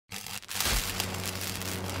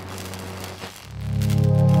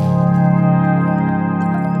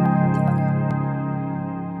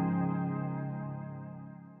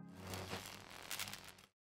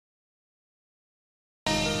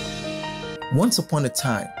Once upon a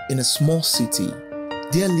time, in a small city,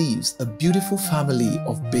 there lives a beautiful family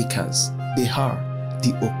of bakers. They are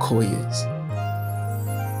the Okoyes.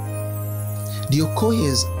 The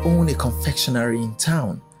Okoyes own a confectionery in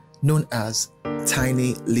town known as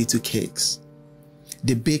Tiny Little Cakes.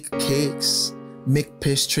 They bake cakes, make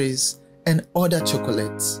pastries, and other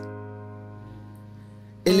chocolates.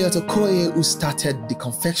 Elliot Okoye, who started the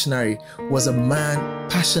confectionery, was a man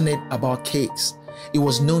passionate about cakes. He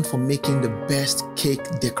was known for making the best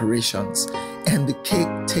cake decorations, and the cake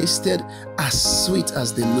tasted as sweet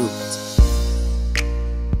as they looked.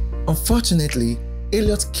 Unfortunately,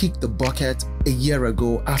 Elliot kicked the bucket a year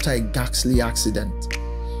ago after a ghastly accident,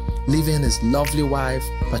 leaving his lovely wife,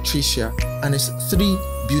 Patricia, and his 3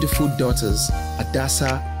 beautiful daughters,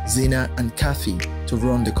 Adassa, Zena, and Kathy, to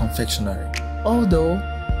run the confectionery. Although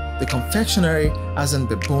the confectionery hasn't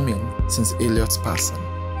been booming since Elliot's passing.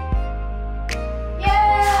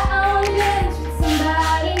 Yeah, I wanna dance with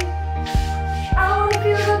somebody. I wanna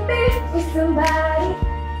feel the beat with somebody.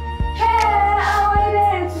 Yeah, I wanna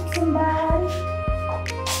dance with somebody.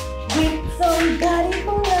 With somebody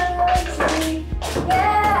who loves me.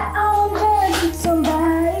 Yeah, I wanna dance with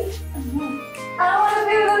somebody. I wanna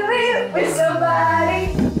feel the beat with somebody.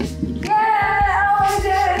 Yeah, I wanna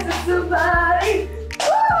dance with somebody.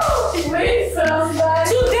 With somebody.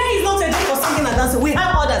 Today is not a day for something like that. We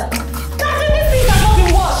have others. That's these things have not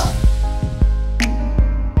been washed.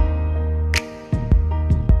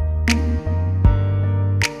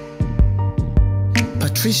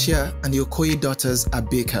 Patricia and the Okoye daughters are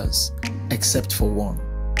bakers, except for one.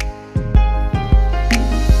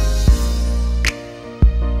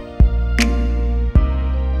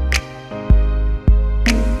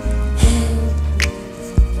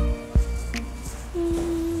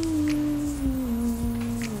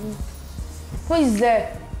 Who is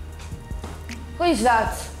there? Who is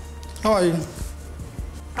that? How are you?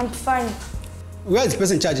 I'm fine. Where is the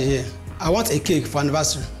person in charge here? I want a cake for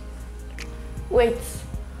anniversary. Wait.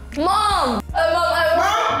 Mom!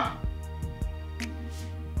 Mom!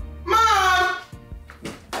 Mom!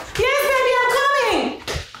 Yes, baby, I'm coming!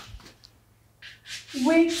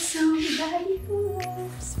 With somebody who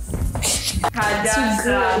loves me.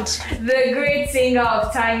 Adassa, the great singer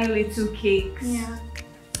of Tiny Little Cakes. Yeah.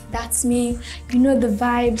 That's me. You know the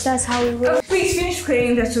vibes. That's how we roll. Please finish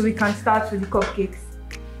playing that so we can start with the cupcakes.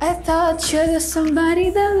 I thought you're the somebody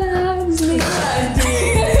that loves me.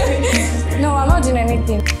 No, I'm not doing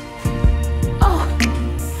anything. Oh,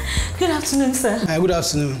 good afternoon, sir. Good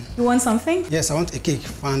afternoon. You want something? Yes, I want a cake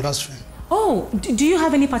for anniversary. Oh, do you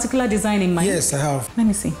have any particular design in mind? Yes, I have. Let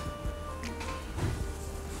me see.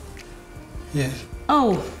 Yeah.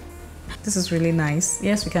 Oh, this is really nice.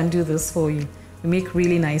 Yes, we can do this for you. We make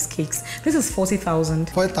really nice cakes. This is 40,000.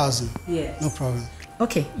 40,000? Yes. No problem.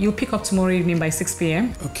 Okay, you'll pick up tomorrow evening by 6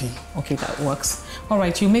 p.m. Okay. Okay, that works. All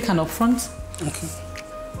right, you make an upfront. Okay.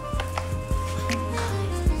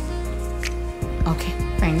 Okay,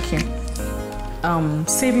 thank you.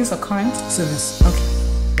 Savings or current? Savings. Okay.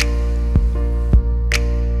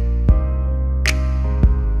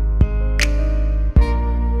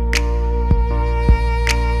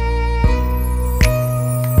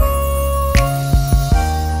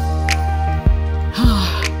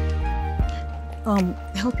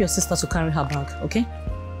 Help your sister to carry her bag, okay?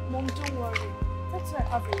 Mom, don't worry. That's why I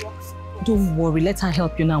have a work support. Don't worry, let her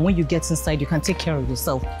help you now. When you get inside, you can take care of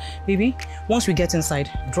yourself. Baby, once we get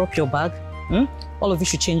inside, drop your bag. All of you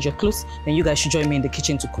should change your clothes, then you guys should join me in the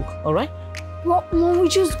kitchen to cook, all right? Well, Mom, we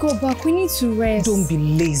just go back. We need to rest. Don't be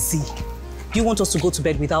lazy. Do you want us to go to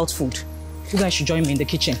bed without food? You guys should join me in the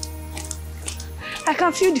kitchen. I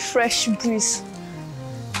can feel the fresh breeze.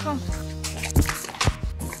 Come.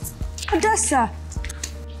 Adassa.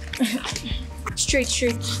 Straight.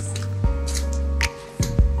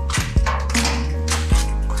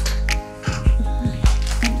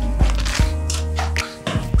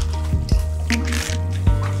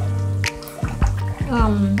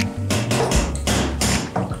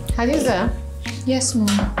 Hadiza? Yes, Mom.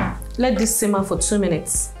 Let this simmer for 2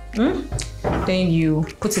 minutes. Then you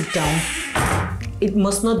put it down. It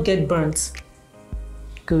must not get burnt.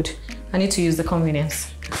 Good. I need to use the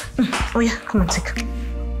convenience. Oh yeah, come on, take.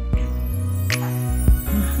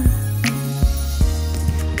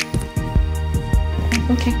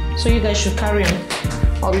 Okay, so you guys should carry on.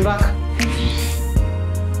 I'll be back.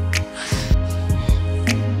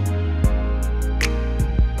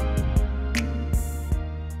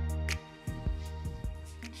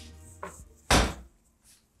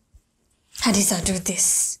 Hadiza, do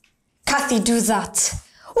this. Kathy, do that.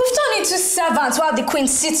 We've turned into servants while the queen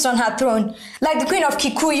sits on her throne, like the queen of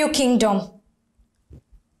Kikuyu kingdom.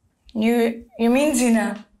 You mean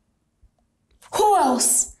dinner? Who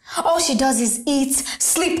else? All she does is eat,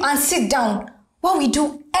 sleep, and sit down. While we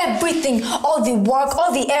do everything, all the work,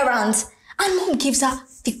 all the errands. And Mom gives her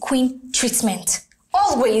the queen treatment.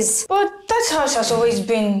 Always. But that's how it has always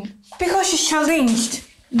been. Because she's challenged.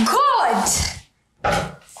 God!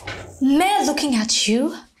 Mere looking at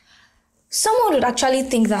you, someone would actually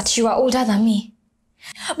think that you are older than me.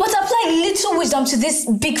 But apply little wisdom to this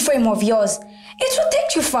big frame of yours. It will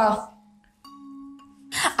take you far.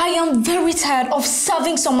 I am very tired of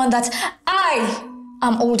serving someone that I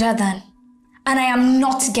am older than. And I am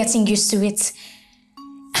not getting used to it.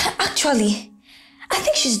 Actually, I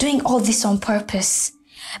think she's doing all this on purpose.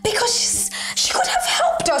 Because she could have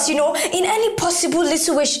helped us, in any possible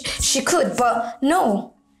little way she could. But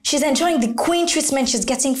no, she's enjoying the queen treatment she's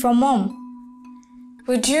getting from Mom.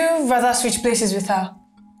 Would you rather switch places with her?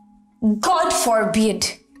 God forbid.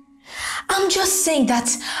 I'm just saying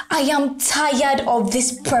that I am tired of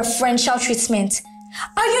this preferential treatment.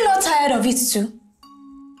 Are you not tired of it too?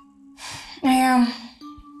 I am.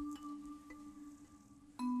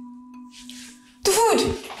 The food!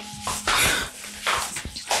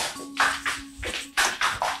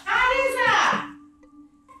 Alisa!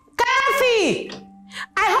 Kathy!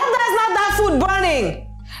 I hope that's not that food burning.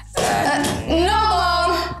 No,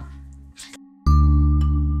 Mom!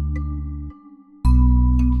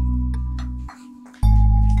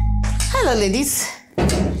 Hello, ladies.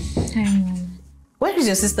 Where is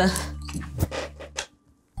your sister?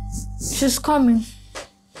 She's coming.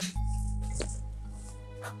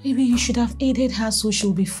 Maybe you should have aided her so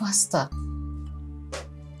she'll be faster.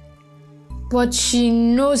 But she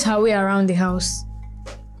knows her way around the house.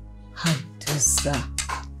 How does that?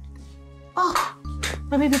 Oh,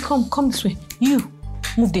 my baby, come this way. You,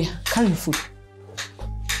 move there, carry your food.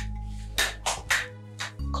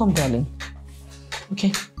 Come, darling.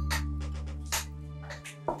 Okay.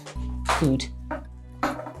 Good.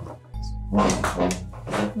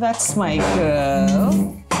 That's my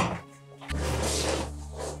girl.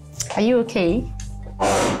 Are you okay?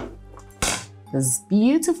 This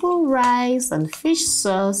beautiful rice and fish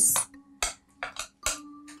sauce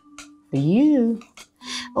for you.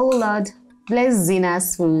 Oh Lord, bless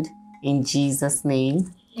Zina's food in Jesus'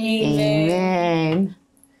 name. Amen.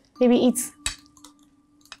 Baby, eat.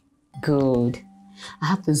 Good. I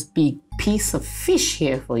have this big piece of fish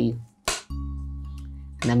here for you.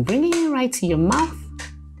 And I'm bringing it right to your mouth.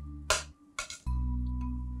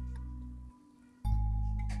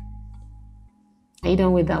 Are you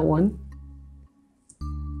done with that one?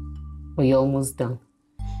 Or you're almost done?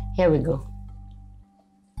 Here we go.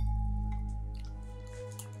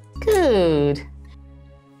 Good.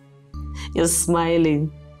 You're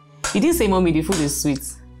smiling. You didn't say, Mommy, the food is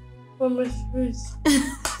sweet. Mama, sweet.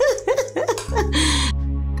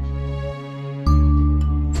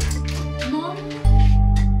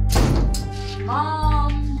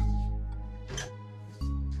 Mom!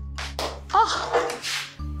 Oh,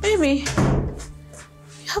 baby.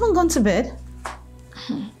 You haven't gone to bed?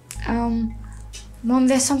 Mom,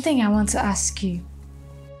 there's something I want to ask you.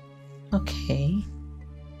 Okay.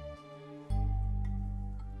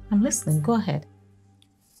 I'm listening. Go ahead.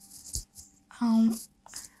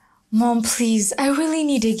 Mom, please, I really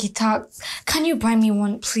need a guitar. Can you buy me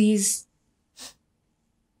one, please?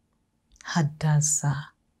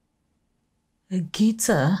 Hadassah. A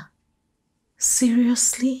guitar?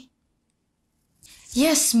 Seriously?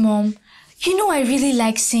 Yes, Mom. You know I really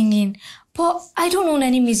like singing, but I don't own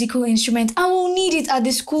any musical instrument. I will need it at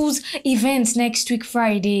the school's event next week,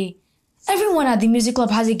 Friday. Everyone at the music club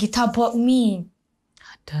has a guitar but me.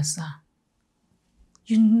 Hadassah,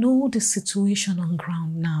 you know the situation on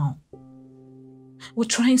ground now. We're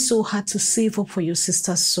trying so hard to save up for your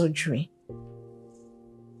sister's surgery.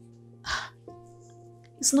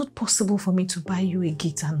 It's not possible for me to buy you a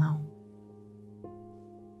guitar now.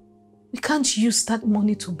 We can't use that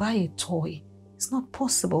money to buy a toy. It's not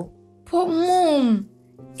possible. But Mom,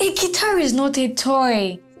 a guitar is not a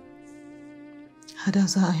toy.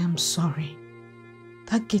 Hadassah, I am sorry.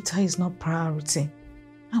 That guitar is not priority.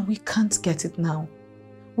 And we can't get it now.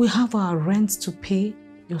 We have our rent to pay,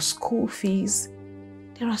 your school fees.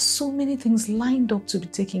 There are so many things lined up to be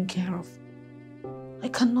taken care of. I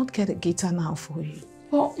cannot get a guitar now for you.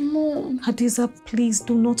 But Mom... Hadiza, please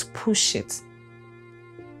do not push it.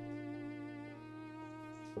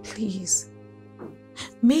 Please.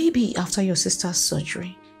 Maybe after your sister's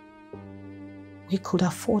surgery, we could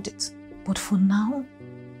afford it. But for now,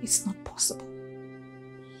 it's not possible.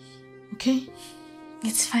 Okay?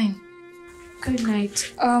 It's fine. Good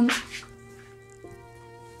night.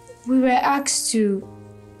 We were asked to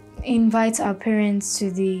invite our parents to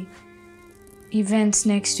the event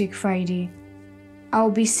next week Friday.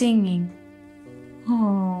 I'll be singing.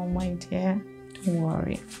 Oh, my dear. Don't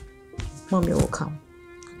worry. Mommy will come.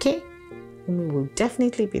 Okay? Mommy will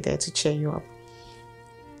definitely be there to cheer you up.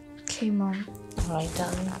 Okay, Mom. All right,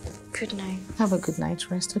 darling. Good night. Have a good night's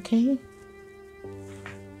rest, okay?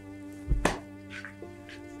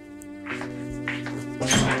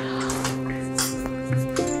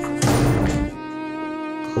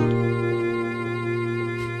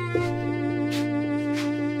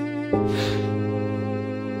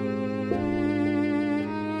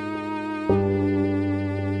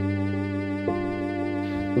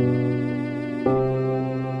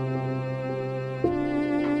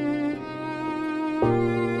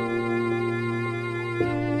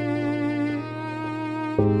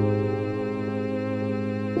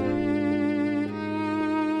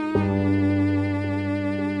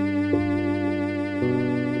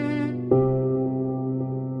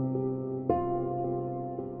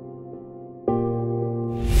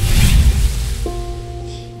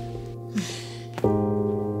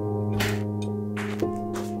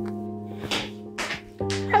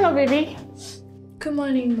 Baby. Good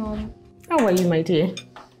morning, Mom. How are you, my dear?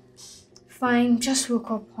 Fine, just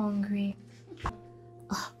woke up hungry.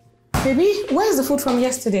 Baby, where's the food from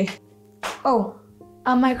yesterday? Oh,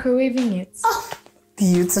 I'm microwaving it. Oh,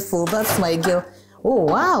 beautiful. That's my girl. Oh,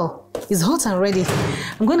 wow. It's hot and ready.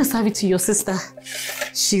 I'm going to serve it to your sister.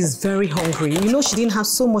 She's very hungry. You know she didn't have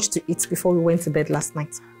so much to eat before we went to bed last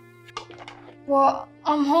night. Well,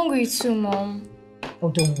 I'm hungry too, Mom. Oh,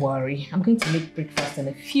 don't worry. I'm going to make breakfast in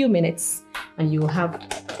a few minutes and you'll have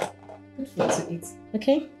good food to eat,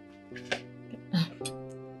 okay?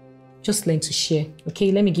 Just learn to share,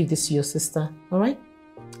 okay? Let me give this to your sister, all right?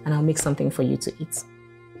 And I'll make something for you to eat,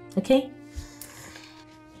 okay?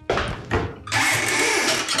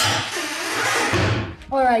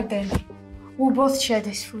 All right then. We'll both share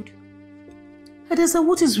this food. Edessa,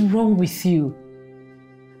 what is wrong with you?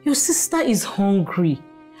 Your sister is hungry.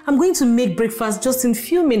 I'm going to make breakfast just in a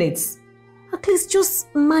few minutes. At least just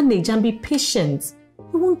manage and be patient.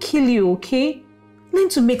 It won't kill you, okay? Learn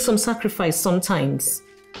to make some sacrifice sometimes.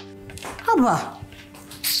 Abba.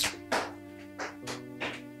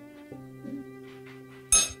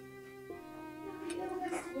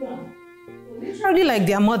 Literally like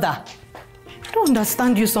their mother. I don't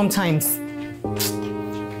understand you sometimes.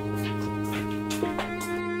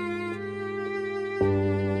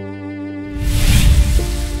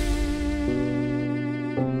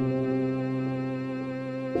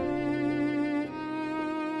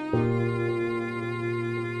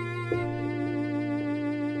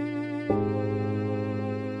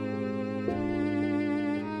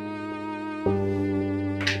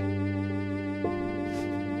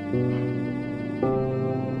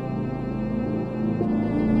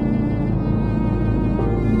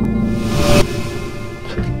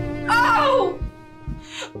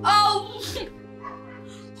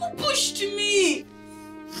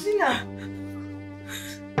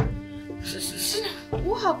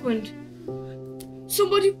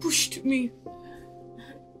 Somebody pushed me.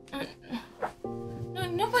 No,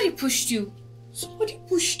 nobody pushed you. Somebody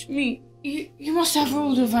pushed me. You must have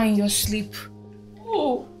rolled over in your sleep.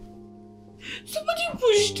 Oh, somebody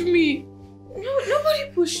pushed me. No,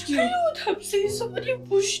 nobody pushed you. I know what I'm saying. Somebody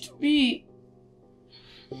pushed me.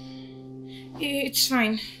 It's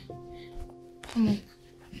fine. Come on.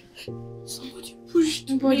 Somebody pushed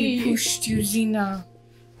me. Nobody pushed you, Zina.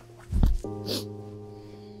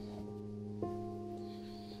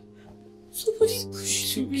 Somebody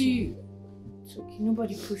pushed me. It's okay,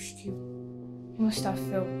 nobody pushed you. You must have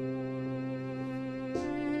fell.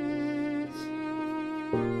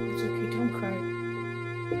 It's okay, don't cry.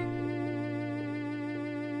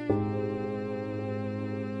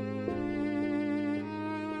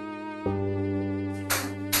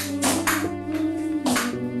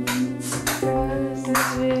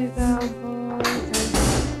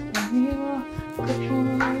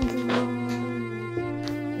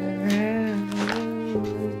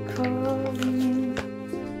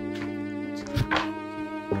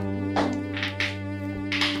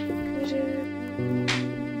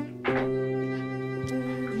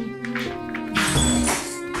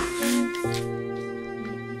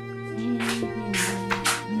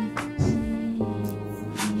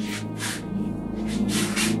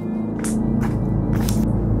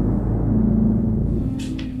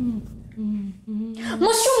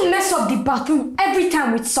 Must you mess up the bathroom every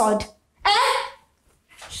time with sod? Eh?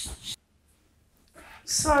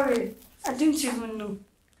 Sorry, I didn't even know.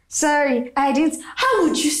 Sorry, I didn't. How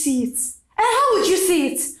would you see it? How would you see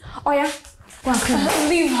it? Oh yeah, go and clean.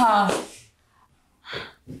 Leave her.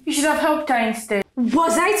 You should have helped her instead.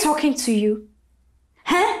 Was I talking to you?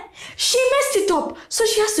 Huh? She messed it up, so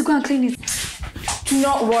she has to go and clean it. Do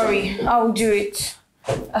not worry, I'll do it.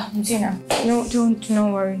 Gina, no,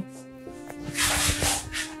 don't worry.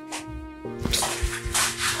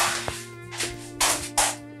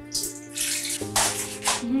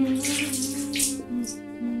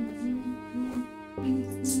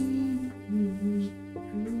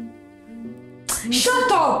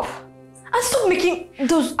 Shut up! And stop making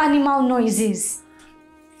those animal noises.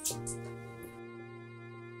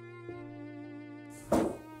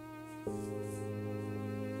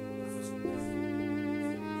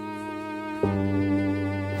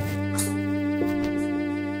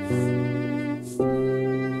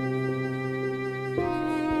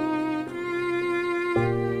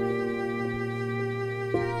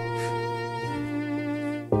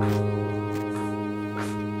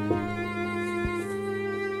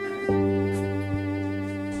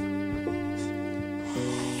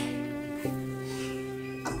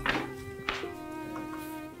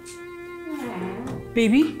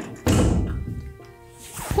 Baby,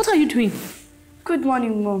 what are you doing? Good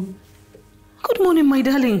morning, Mom. Good morning, my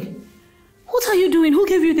darling. What are you doing? Who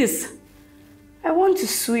gave you this? I want to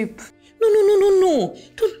sweep. No.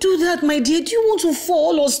 Don't do that, my dear. Do you want to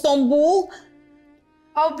fall or stumble?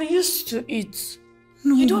 I'll be used to it.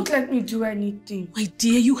 No. You don't let me do anything. My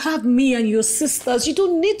dear, you have me and your sisters. You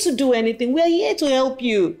don't need to do anything. We are here to help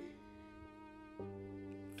you.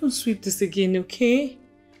 Don't sweep this again, okay?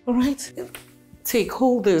 All right?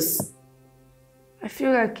 Hold this. I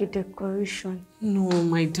feel like a decoration. No,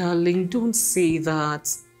 my darling, don't say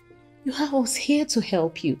that. You have us here to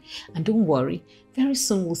help you. And don't worry, very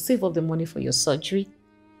soon we'll save up the money for your surgery.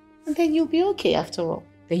 And then you'll be okay after all.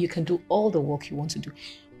 Then you can do all the work you want to do.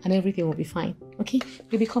 And everything will be fine, okay?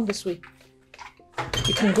 Baby, come this way.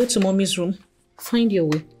 You can go to Mommy's room. Find your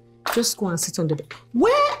way. Just go and sit on the bed.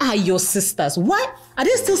 Where are your sisters? Why? Are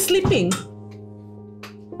they still sleeping?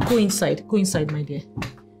 Go inside, my dear.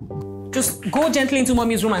 Just go gently into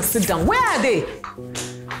Mommy's room and sit down. Where are they?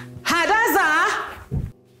 Hadaza!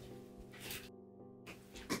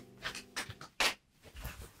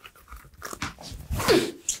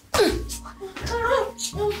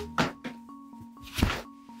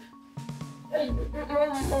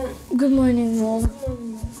 Good morning,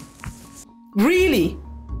 Mom. Really?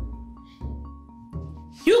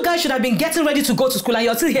 You guys should have been getting ready to go to school and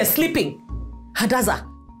you're still here sleeping. Hadaza,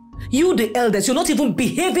 you the eldest, you're not even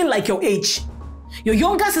behaving like your age. Your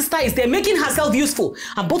younger sister is there making herself useful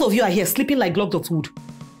and both of you are here sleeping like logs of wood.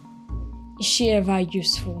 Is she ever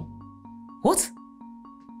useful? What?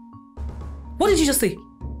 What did you just say?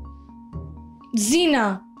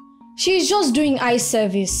 Zina, she's just doing eye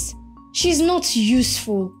service. She's not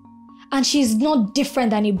useful. And she's not different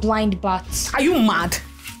than a blind bat. Are you mad?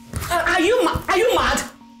 Are you mad?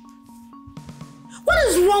 What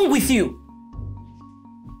is wrong with you?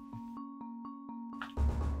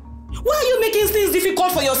 Why are you making things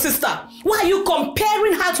difficult for your sister? Why are you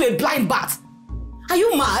comparing her to a blind bat? Are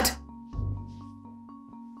you mad?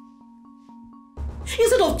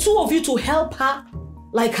 Instead of two of you to help her,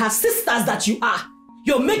 like her sisters that you are,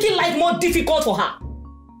 you're making life more difficult for her.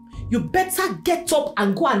 You better get up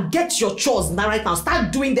and go and get your chores now right now.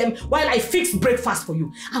 Start doing them while I fix breakfast for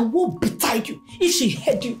you. And we'll betide you if she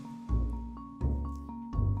heard you.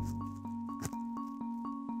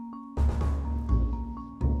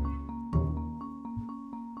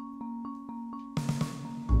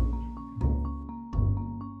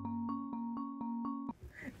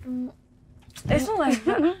 It's not like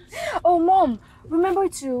that. Oh, Mom, remember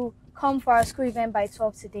to come for our school event by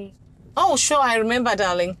 12 today. Oh, sure, I remember,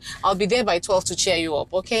 darling. I'll be there by 12 to cheer you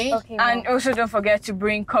up, okay? Okay, Mom. And also don't forget to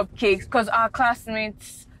bring cupcakes because our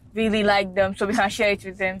classmates really like them so we can share it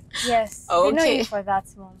with them. Yes, Okay. they know you for that,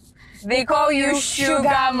 Mom. They call you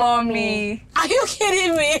Sugar Mommy. Are you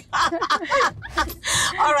kidding me?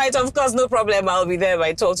 All right, of course, no problem. I'll be there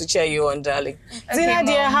by 12 to cheer you on, darling. Okay, Zina,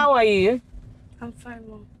 dear, Mom. how are you? I'm fine,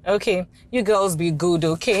 Mom. Okay, you girls be good,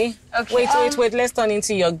 okay? Okay. Wait. Let's turn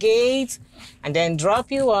into your gate and then drop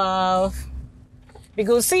you off. We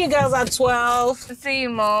go see you guys at 12. See you,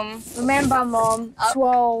 Mom. Remember, Mom,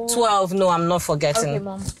 12. 12, no, I'm not forgetting. Okay,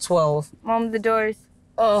 Mom. 12. Mom, the doors.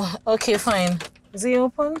 Oh, okay, fine. Is it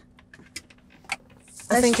open?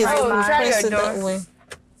 I think it's try open. mine. Try Press your it that door. way.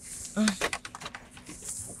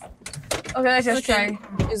 Okay, let's just try.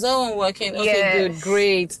 Is that one working? Okay, Yes. good,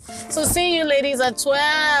 great. So see you ladies at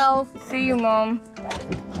 12. See you, Mom.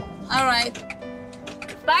 All right.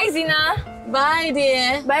 Bye, Zina. Bye,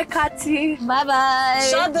 dear. Bye, Kati. Bye-bye.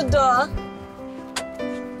 Shut the door.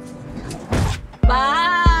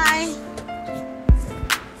 Bye.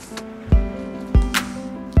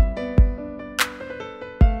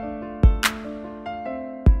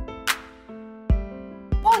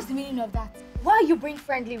 of that, why are you being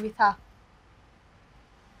friendly with her?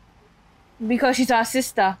 Because she's our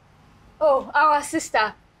sister. Oh, our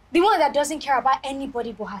sister. The one that doesn't care about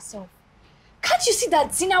anybody but herself. Can't you see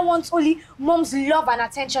that Zina wants only mom's love and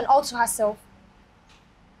attention all to herself?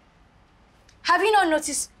 Have you not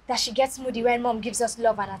noticed that she gets moody when mom gives us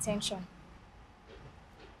love and attention?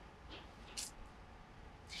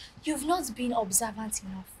 You've not been observant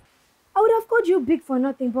enough. I would have called you big for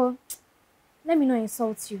nothing, but let me not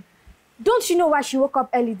insult you. Don't you know why she woke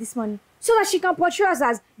up early this morning? So that she can portray us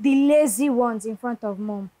as the lazy ones in front of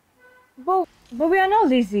mom. But we are not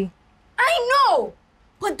lazy. I know!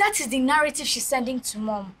 But that is the narrative she's sending to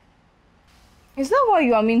mom. Is that what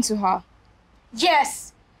you are mean to her?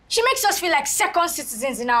 Yes! She makes us feel like second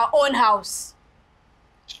citizens in our own house.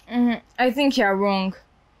 I think you're wrong.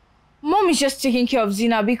 Mom is just taking care of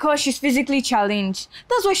Zina because she's physically challenged.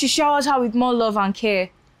 That's why she showers her with more love and care.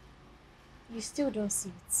 You still don't see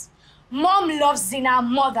it. Mom loves Zina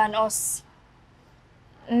more than us.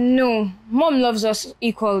 No, Mom loves us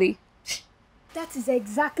equally. That is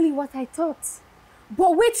exactly what I thought.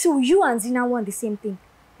 But wait till you and Zina want the same thing.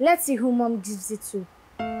 Let's see who mom gives it to.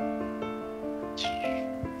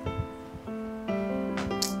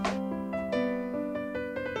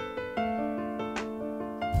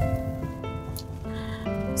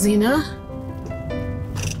 Zina,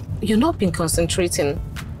 you've not been concentrating.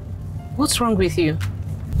 What's wrong with you?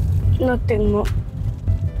 Nothing more.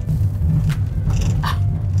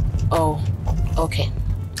 Oh, okay.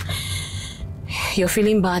 You're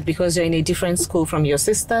feeling bad because you're in a different school from your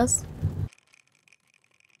sisters?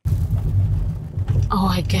 Oh,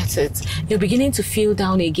 I get it. You're beginning to feel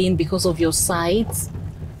down again because of your sides?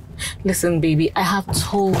 Listen, baby, I have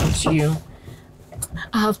told you.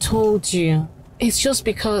 It's just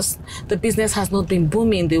because the business has not been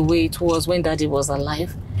booming the way it was when Daddy was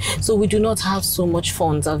alive. So we do not have so much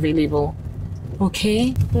funds available.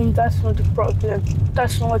 Okay? That's not the problem.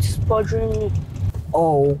 That's not what is bothering me.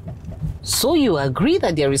 Oh, so you agree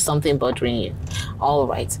that there is something bothering you? All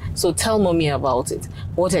right. So tell mommy about it.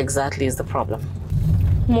 What exactly is the problem?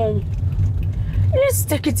 Mom, let's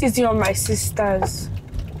take it easy on my sisters.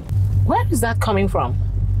 Where is that coming from?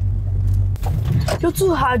 You're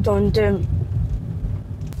too hard on them.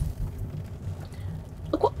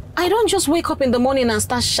 I don't just wake up in the morning and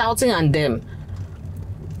start shouting at them.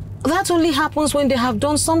 That only happens when they have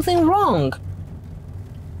done something wrong.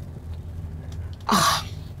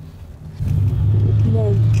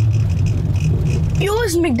 Mom, you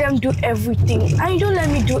always make them do everything and you don't let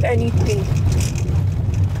me do anything.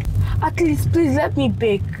 At least, please let me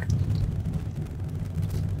bake.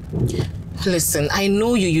 Listen, I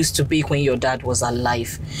know you used to bake when your dad was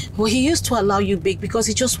alive. But he used to allow you bake because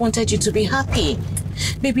he just wanted you to be happy.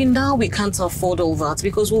 Baby, now we can't afford all that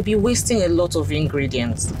because we'll be wasting a lot of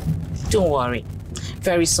ingredients. Don't worry.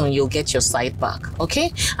 Very soon you'll get your sight back,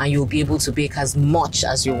 okay? And you'll be able to bake as much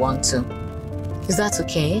as you want to. Is that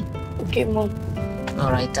okay? Okay, Mom.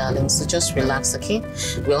 All right, darling. So just relax, okay?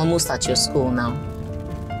 We're almost at your school now.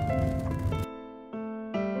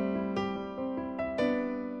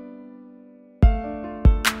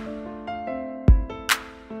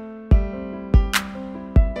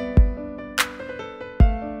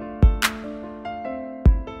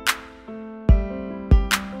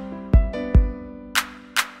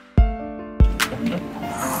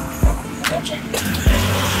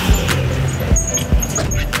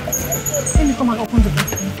 Let me come and open the door.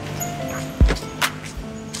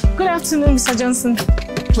 Good afternoon, Mr. Johnson.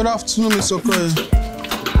 Good afternoon, Miss Okoye.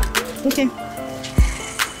 Okay.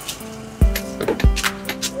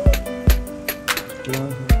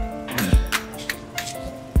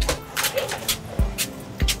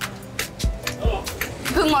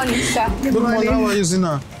 Good morning, sir. Good morning. How are you,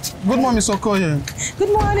 Zina? Good morning, Miss Okoye.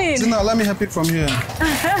 Good morning. Zina, let me help you from here.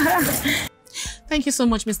 Thank you so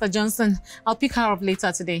much, Mr. Johnson. I'll pick her up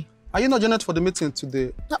later today. Are you not joined for the meeting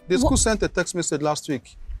today? The school sent a text message last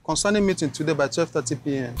week concerning meeting today by 12:30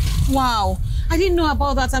 p.m. Wow. I didn't know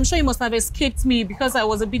about that. I'm sure you must have escaped me because I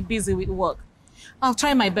was a bit busy with work. I'll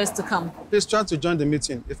try my best to come. Please try to join the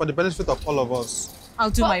meeting. It's for the benefit of all of us. I'll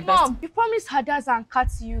do my best. Mom, you promised Hadas and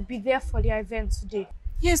Kathy you'll be there for their event today.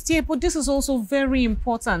 Yes, dear, but this is also very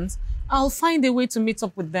important. I'll find a way to meet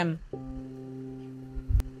up with them.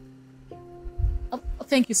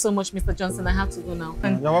 Thank you so much, Mr. Johnson. I have to go now.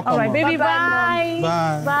 You're welcome. All right, baby, Bye-bye,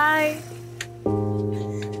 bye. Bye. Bye.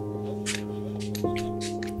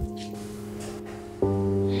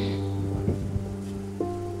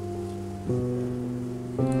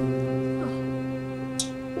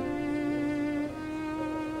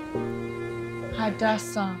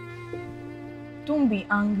 Hadassa, don't be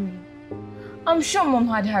angry. I'm sure Mom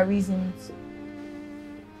had her reasons.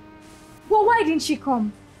 Well, why didn't she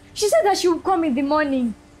come? She said that she would come in the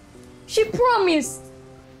morning. She promised.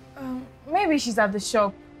 Maybe she's at the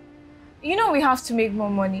shop. You know we have to make more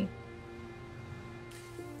money.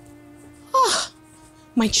 Ah,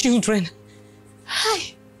 my children.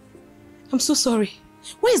 Hi. I'm so sorry.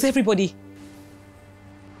 Where is everybody?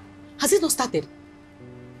 Has it not started?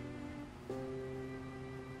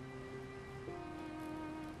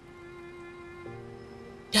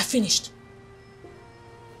 They are finished.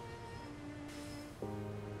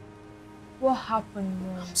 What happened,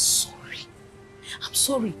 Mom? I'm sorry. I'm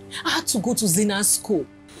sorry. I had to go to Zina's school.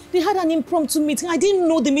 They had an impromptu meeting. I didn't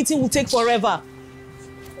know the meeting would take forever.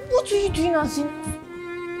 What were you doing at Zina?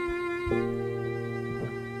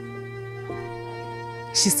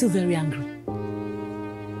 She's still very angry.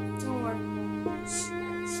 Don't worry, Mom.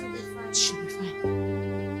 She'll be fine. She'll be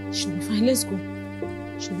fine. She'll be fine. Let's go.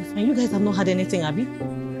 She'll be fine. You guys have not had anything, Abby?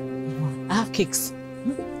 I have cakes.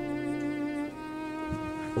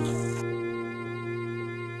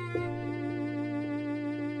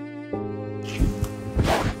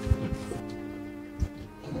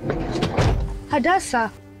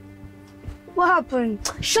 Hadassah, what happened?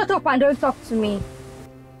 Shut up and don't talk to me.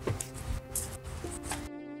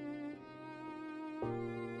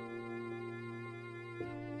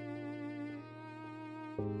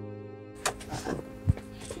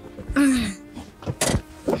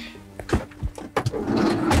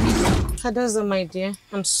 Hadassah, my dear,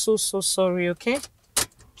 I'm so sorry, okay?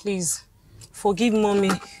 Please, forgive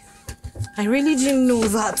Mommy. I really didn't know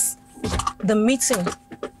that the meeting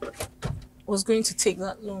was going to take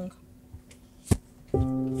that long.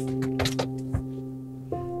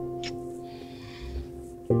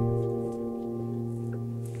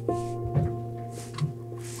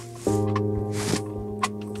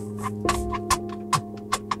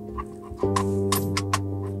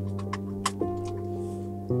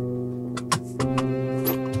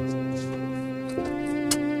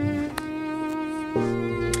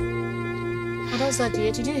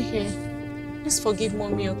 Dear, did you hear? Please forgive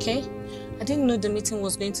Mommy, okay? I didn't know the meeting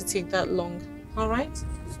was going to take that long. All right?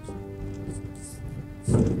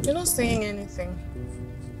 You're not saying anything.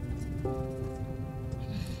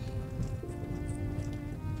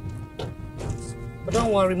 But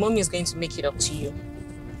don't worry, Mommy is going to make it up to you.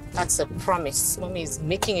 That's a promise. Mommy is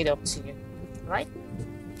making it up to you. Right?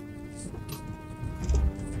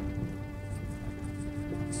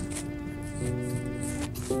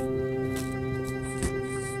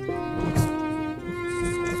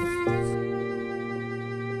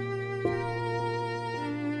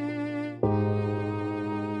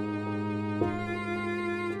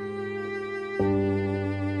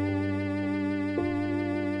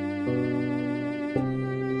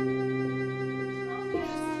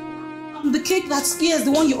 Yes,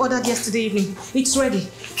 the one you ordered yesterday evening. It's ready.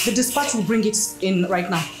 The dispatch will bring it in right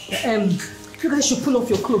now. You guys should pull off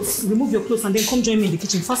your clothes, remove your clothes, and then come join me in the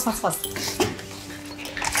kitchen. Fast.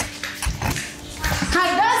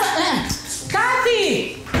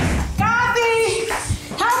 Kathy!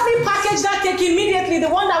 Help me package that cake immediately, the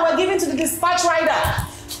one that we're giving to the dispatch rider.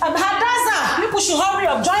 Hadassah, people should hurry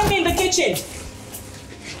up. Join me in the kitchen.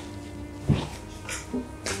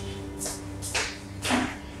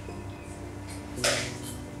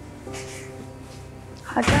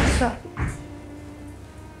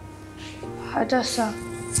 Hadassah.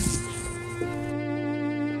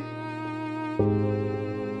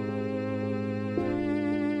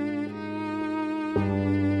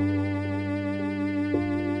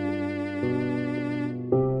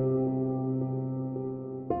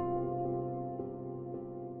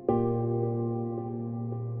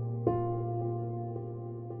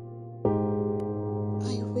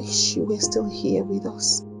 I wish you were still here with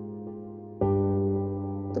us.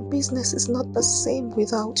 The business is not the same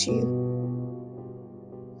without you.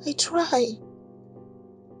 I try,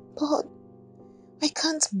 but I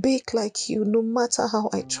can't bake like you no matter how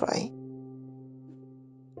I try.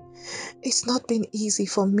 It's not been easy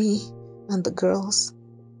for me and the girls.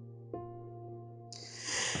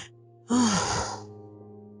 I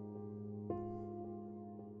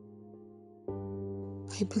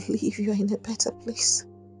believe you're in a better place.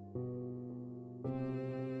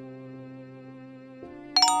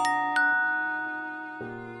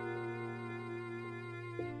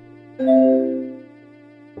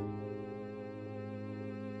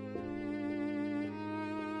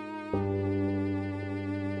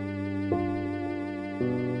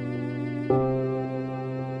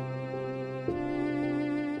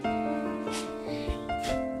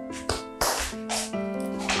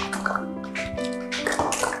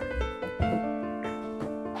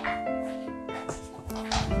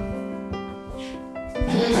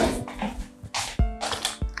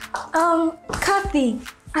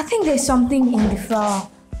 I think there's something in the flour.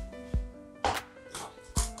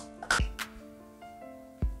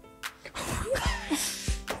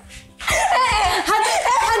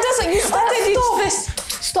 You started it first.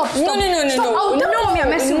 Stop. No. I'll tell Mommy I'm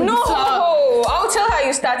messing with the flour. No, I'll tell her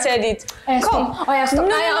you started it. Come. Oh yeah, stop.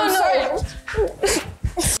 No. Sorry.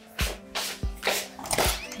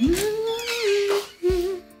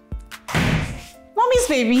 Mommy's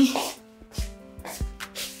baby.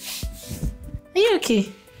 Are you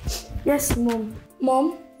okay? Yes, Mom.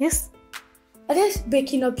 Mom, Yes. are they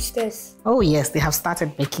baking upstairs? Oh yes, they have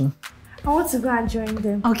started baking. I want to go and join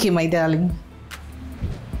them. Okay, my darling.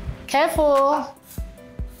 Careful.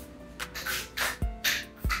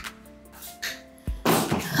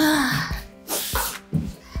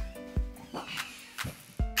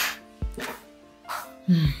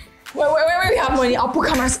 When we have money, I'll put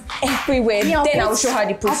cameras everywhere. Yeah, Then I'll show her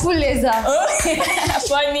the I'll proof. put laser.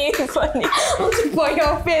 Funny. For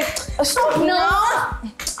your face. Stop now.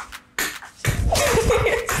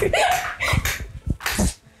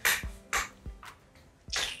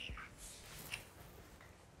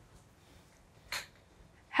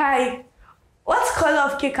 Hi. What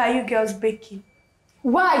color of cake are you girls baking?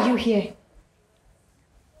 Why are you here?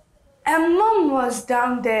 Mom was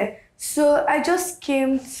down there, so I just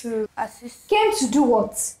came to assist. Came to do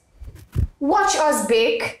what? Watch us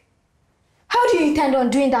bake? How do you intend on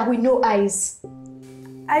doing that with no eyes?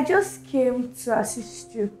 I just came to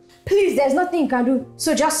assist you. Please, there's nothing you can do,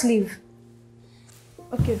 so just leave.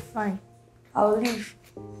 Okay, fine. I'll leave.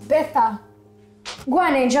 Better. Go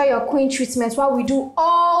and enjoy your queen treatment while we do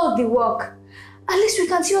all the work. At least we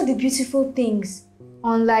can see all the beautiful things.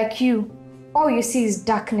 Unlike you, all you see is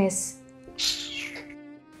darkness.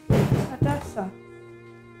 Adasa,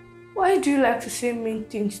 why do you like to say mean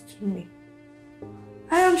things to me?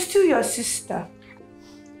 I am still your sister.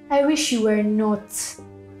 I wish you were not.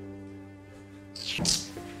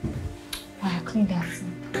 Why clean that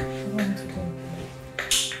thing?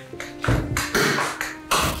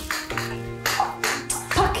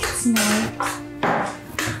 Pack it now.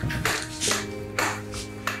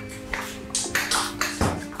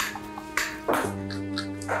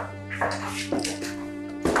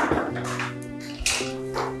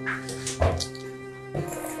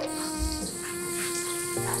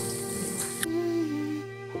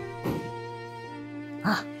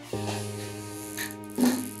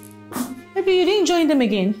 Maybe you didn't join them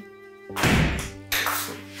again.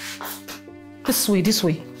 This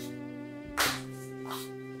way.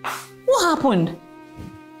 What happened?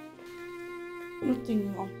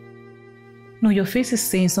 Nothing, Mom. No, your face is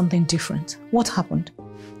saying something different. What happened?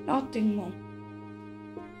 Nothing, Mom.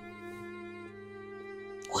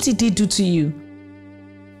 What did they do to you?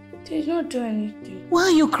 They did not do anything. Why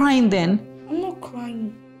are you crying then? I'm not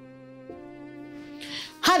crying.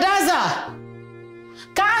 Hadaza!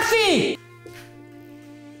 Kathy!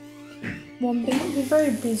 Mom, they will be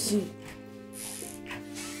very busy.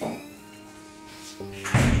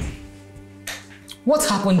 What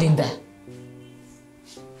happened in there?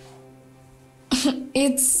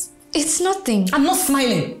 It's nothing. I'm not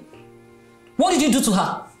smiling. What did you do to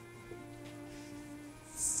her?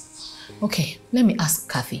 Okay, let me ask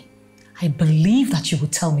Kathy. I believe that you will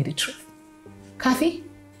tell me the truth. Kathy,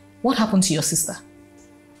 what happened to your sister?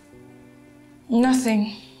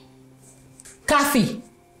 Nothing. Kathy,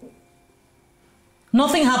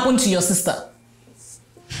 nothing happened to your sister.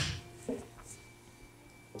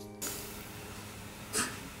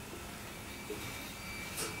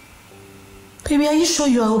 Baby, are you sure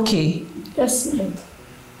you are okay? Yes, Mom.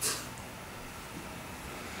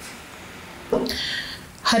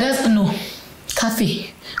 No.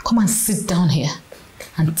 Kathy, come and sit down here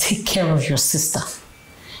and take care of your sister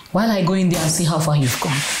while I go in there and see how far you've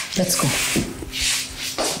gone. Let's go.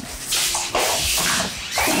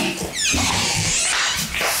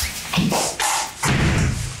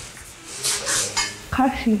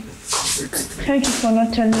 Kathy, thank you for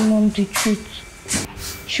not telling Mom the truth.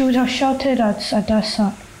 She would have shouted at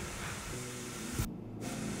Adasa.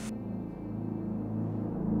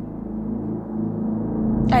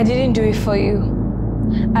 I didn't do it for you.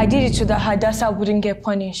 I did it so that Hadassah wouldn't get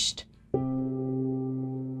punished.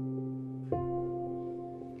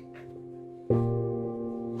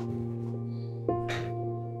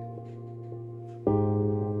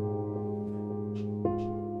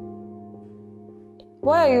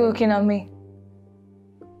 Why are you looking at me?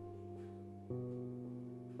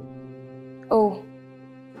 Oh,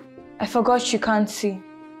 I forgot you can't see.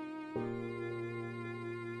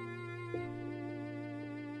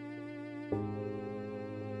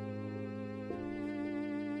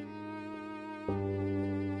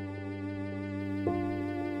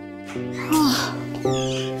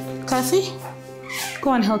 Kathy,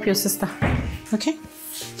 go and help your sister, okay?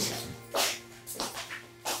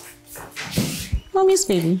 Mommy's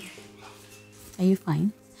baby, are you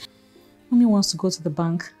fine? Mommy wants to go to the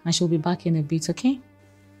bank and she'll be back in a bit, okay?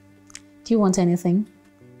 Do you want anything?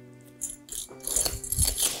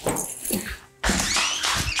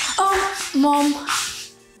 Mom,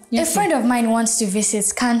 Yes, a friend of mine wants to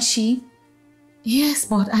visit, can't she? Yes,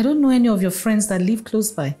 but I don't know any of your friends that live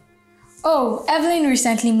close by. Oh, Evelyn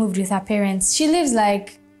recently moved with her parents. She lives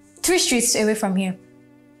like 3 streets away from here.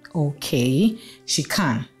 Okay, she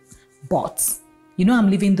can. But, you know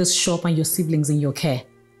I'm leaving this shop and your siblings in your care.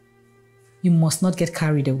 You must not get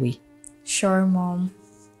carried away. Sure, Mom.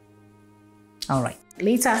 All right,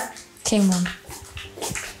 later. Okay, Mom.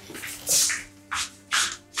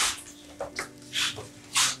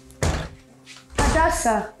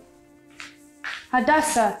 Hadassah.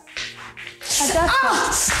 Hadassah. Hadassah.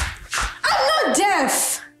 Ah! I'm not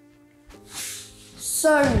deaf!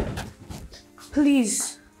 Sorry.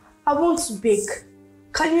 Please, I want to bake.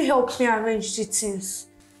 Can you help me arrange the things?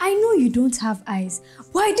 I know you don't have eyes,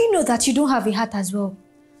 but I didn't know that you don't have a heart as well.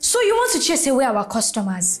 So you want to chase away our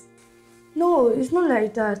customers? No, it's not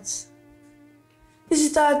like that.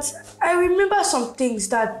 It's that I remember some things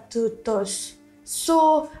that told us.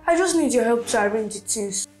 So I just need your help to arrange the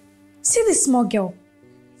things. See this small girl.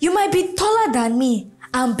 You might be taller than me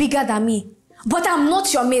and bigger than me, but I'm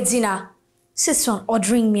not your maid, Zina. Sis on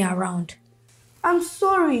ordering me around. I'm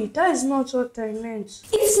sorry, that is not what I meant.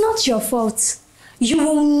 It's not your fault. You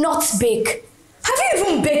will not bake. Have you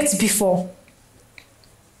even baked before?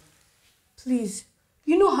 Please,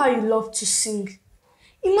 you know how you love to sing.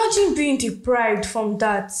 Imagine being deprived from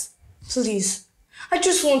that. Please, I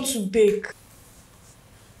just want to bake.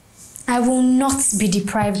 I will not be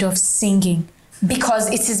deprived of singing because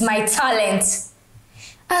it is my talent.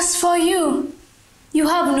 As for you, you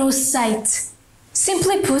have no sight.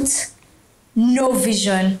 Simply put, no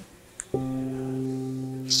vision. I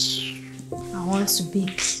want to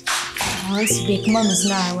bake. I want to bake. Mom is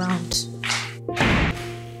not around.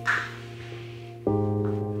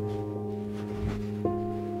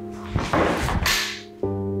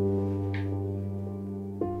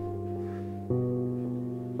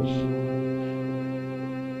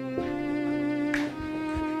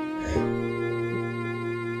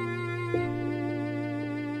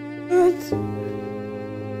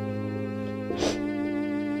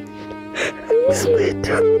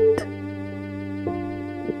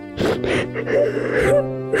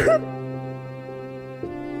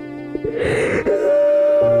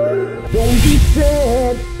 Don't be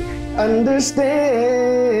sad, understand.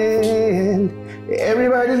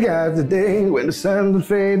 Everybody's got the day when the sun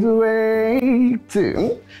fades away.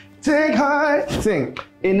 To take heart, sing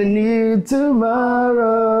in the new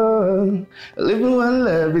tomorrow. Living one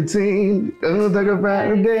love between, don't talk about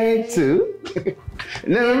the day too.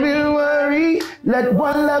 Never be worried, let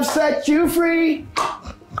one love set you free.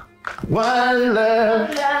 One love,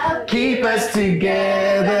 keep us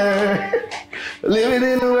together. Living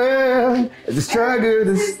in a world, it's a struggle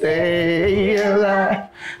to stay alive.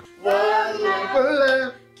 One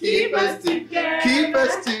love, keep us together. Keep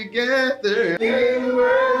us together. Living in a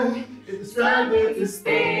world, it's a struggle to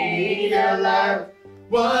stay alive.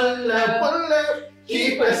 One love,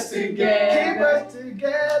 keep us together. Keep us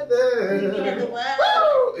together.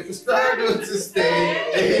 Woo! It's a struggle to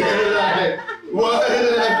stay alive.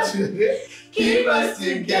 One love to keep us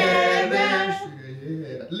together.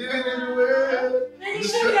 Living in the world.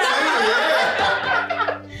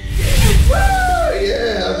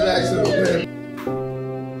 Yeah, I'm like so good.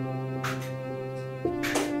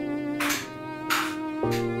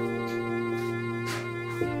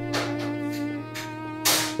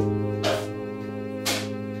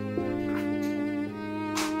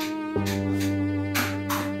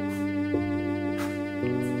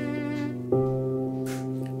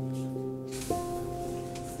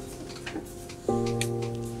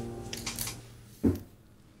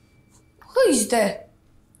 Who is there?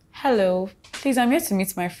 Hello. Please, I'm here to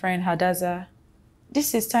meet my friend Hadassah.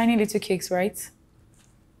 This is Tiny Little Cakes, right?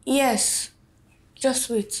 Yes. Just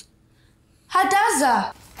wait.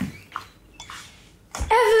 Hadassah!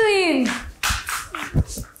 Evelyn!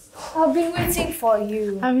 I've been waiting for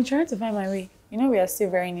you. I've been trying to find my way. You know, we are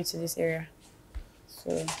still very new to this area.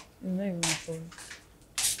 So, it's not even my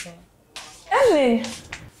fault. Evelyn!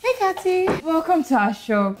 Hey, Kathy. Welcome to our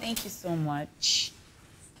shop. Thank you so much.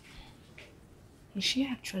 Is she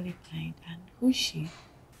actually blind? And who is she?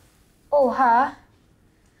 Oh, her?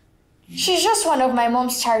 She's just one of my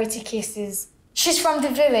mom's charity cases. She's from the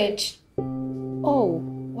village. Oh,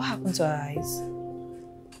 what happened to her eyes?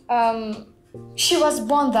 She was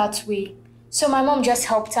born that way. So my mom just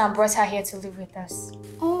helped her and brought her here to live with us.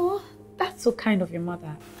 Oh, that's so kind of your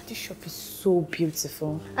mother. This shop is so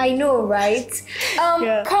beautiful. I know, right?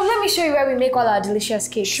 Come, let me show you where we make all our delicious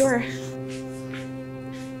cakes. Sure.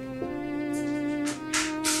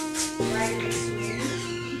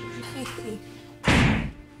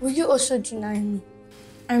 Will you also deny me?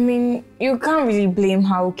 I mean, you can't really blame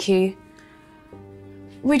her, okay?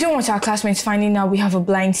 We don't want our classmates finding out we have a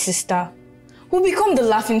blind sister. We'll become the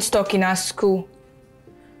laughingstock in our school.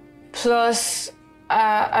 Plus,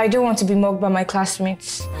 I don't want to be mocked by my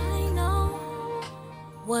classmates. I know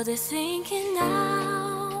what they're thinking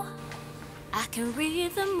now. I can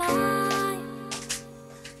read the mind.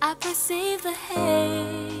 I perceive the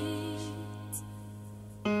hate.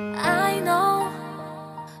 I know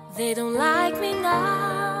they don't like me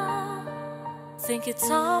now. Think it's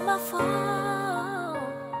all my fault,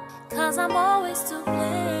 'cause I'm always to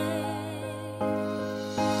blame.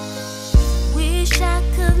 Wish I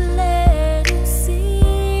could let you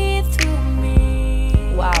see through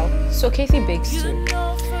me. Wow, so Kathy bakes too?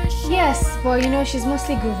 Yes, but you know, she's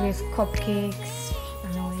mostly good with cupcakes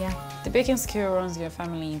and all, yeah. The baking skill runs your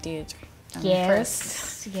family indeed.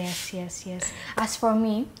 Yes. As for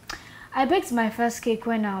me, I baked my first cake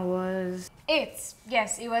when I was 8.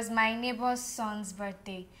 Yes, it was my neighbor's son's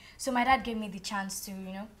birthday. So my dad gave me the chance to,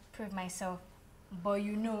 you know, prove myself. But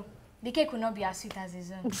you know, the cake will not be as sweet as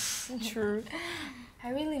his own. True. I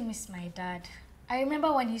really miss my dad. I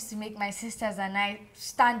remember when he used to make my sisters and I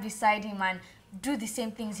stand beside him and do the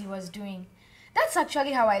same things he was doing. That's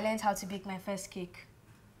actually how I learned how to bake my first cake.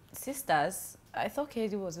 Sisters? I thought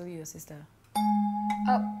Katie was only your sister.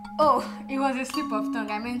 Oh, it was a slip of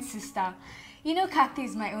tongue. I meant sister. You know, Kathy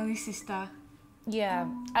is my only sister. Yeah,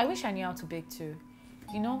 I wish I knew how to bake too.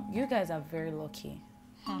 You know, you guys are very lucky.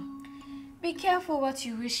 Be careful what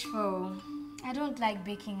you wish for. I don't like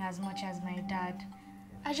baking as much as my dad.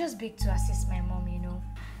 I just bake to assist my mom, you know.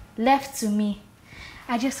 Left to me,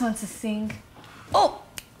 I just want to sing. Oh,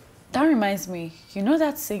 that reminds me. You know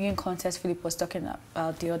that singing contest Philip was talking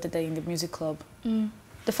about the other day in the music club?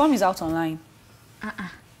 The form is out online.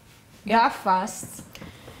 That fast?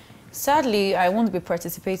 Sadly, I won't be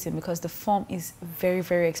participating because the form is very,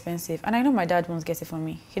 very expensive. And I know my dad won't get it for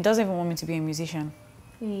me. He doesn't even want me to be a musician.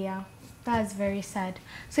 Yeah, that's very sad.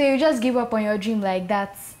 So you just give up on your dream like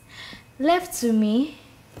that. Left to me,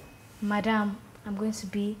 madam, I'm going to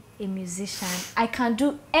be a musician. I can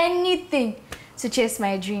do anything to chase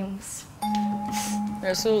my dreams.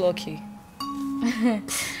 You're so lucky.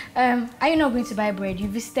 Are you not going to buy bread? You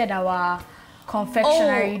visited our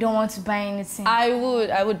confectionery. You don't want to buy anything. I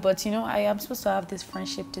would, but you know, I am supposed to have this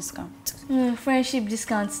friendship discount. Friendship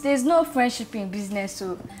discounts. There's no friendship in business,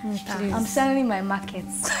 so I'm selling my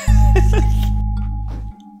markets.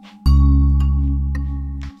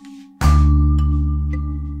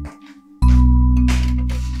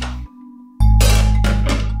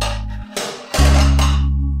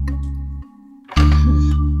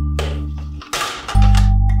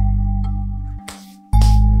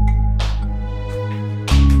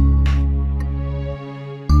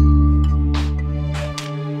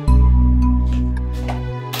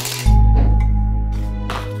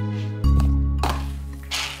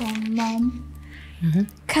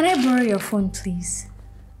 Can I borrow your phone, please?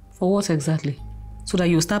 For what exactly? So that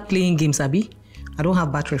you start playing games, Abby? I don't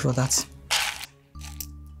have battery for that.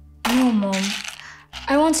 No, Mom.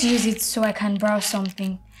 I want to use it so I can browse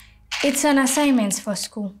something. It's an assignment for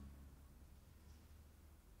school.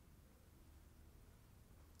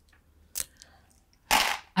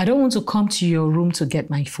 I don't want to come to your room to get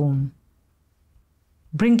my phone.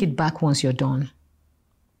 Bring it back once you're done.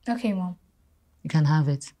 Okay, Mom. You can have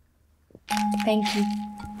it. Thank you.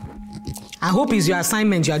 I hope it's your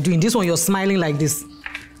assignment you are doing. This one, you're smiling like this.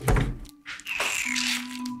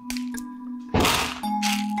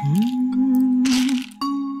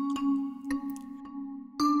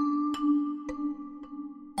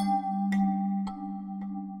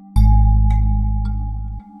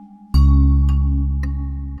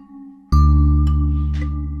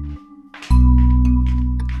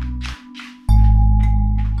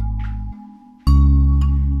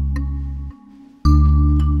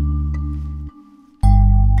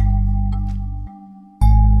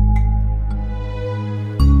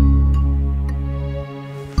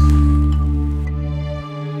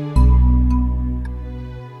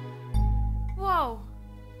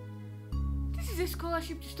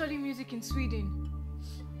 To study music in Sweden.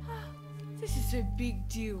 This is a big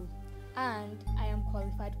deal. And I am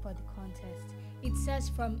qualified for the contest. It says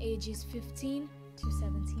from ages 15 to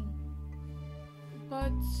 17.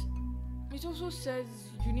 But It also says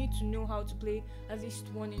you need to know how to play at least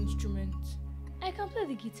one instrument. I can play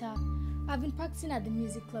the guitar. I've been practicing at the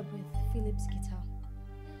music club with Philip's guitar.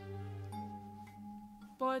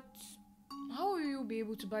 But how will you be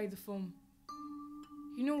able to buy the phone?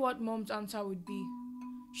 You know what Mom's answer would be.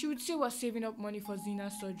 She would say we're saving up money for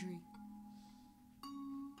Zina's surgery.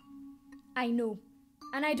 I know,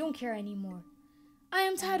 and I don't care anymore. I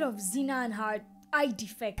am tired of Zina and her eye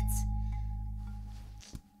defect.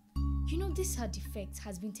 You know, this her defect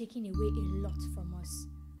has been taking away a lot from us.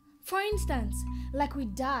 For instance, like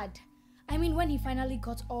with Dad. I mean, when he finally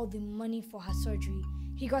got all the money for her surgery,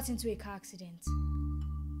 he got into a car accident.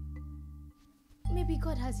 Maybe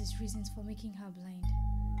God has his reasons for making her blind.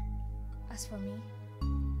 As for me,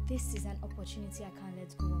 this is an opportunity I can't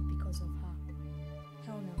let go of because of her.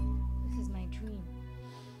 Hell no, this is my dream.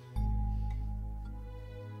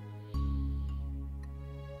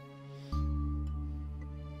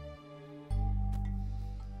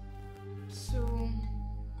 So,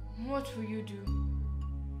 what will you do?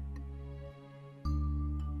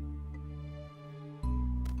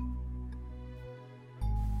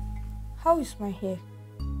 How is my hair?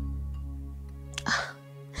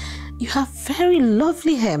 You have very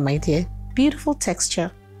lovely hair, my dear. Beautiful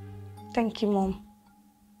texture. Thank you, Mom.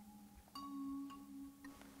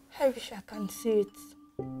 I wish I can see it.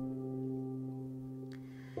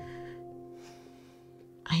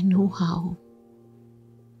 I know how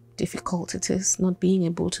difficult it is not being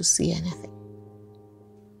able to see anything.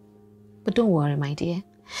 But don't worry, my dear.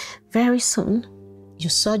 Very soon,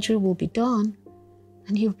 your surgery will be done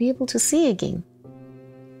and you'll be able to see again.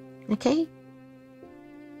 Okay?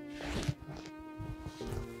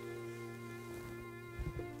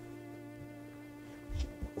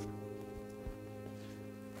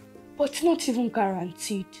 But not even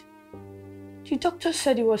guaranteed. The doctor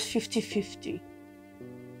said it was 50-50.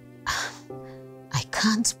 I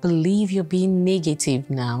can't believe you're being negative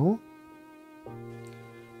now.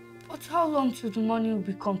 But how long till the money will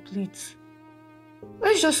be complete?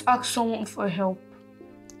 Let's just ask someone for help.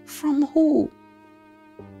 From who?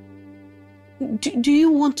 Do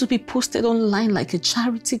you want to be posted online like a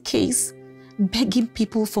charity case, begging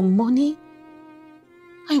people for money?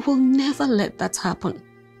 I will never let that happen.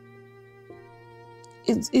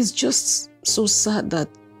 It's just so sad that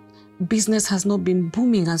business has not been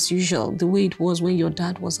booming as usual, the way it was when your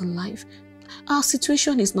dad was alive. Our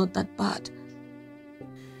situation is not that bad.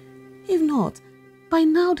 If not, by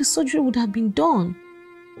now the surgery would have been done.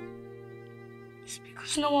 It's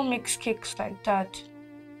because no one makes cakes like that.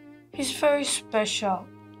 He's very special.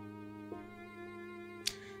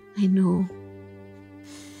 I know.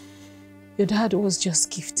 Your dad was just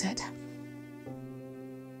gifted.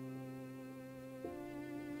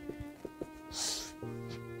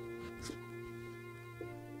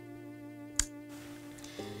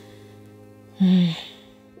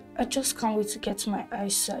 I just can't wait to get my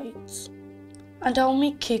eyesight. And I'll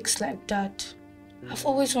make cakes like that. I've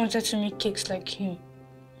always wanted to make cakes like him.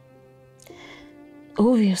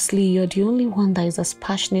 Obviously, you're the only one that is as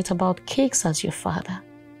passionate about cakes as your father.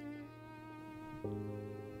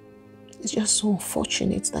 It's just so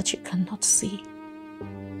unfortunate that you cannot see.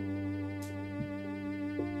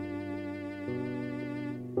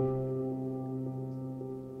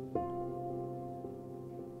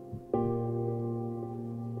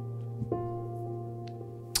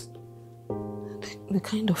 The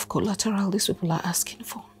kind of collateral these people are asking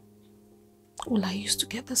for. Will I use to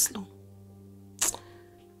get this loan?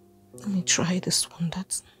 Let me try this one.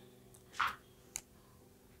 That's...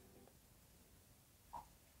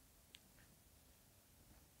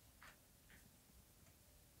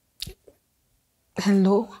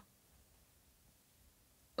 Hello?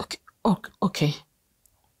 Okay.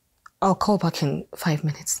 I'll call back in 5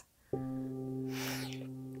 minutes.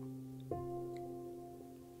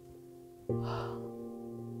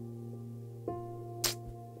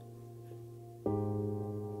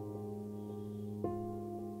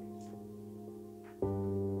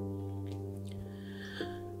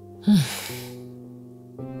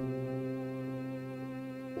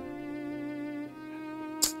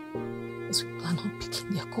 These people are not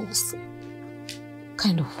picking their calls. What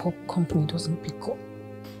kind of hope company doesn't pick up?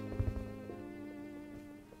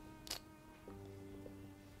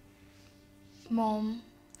 Mom.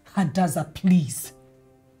 Hadaza, please.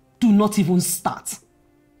 Do not even start.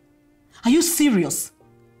 Are you serious?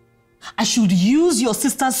 I should use your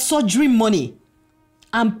sister's surgery money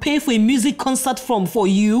and pay for a music concert for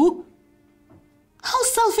you? How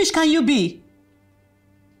selfish can you be?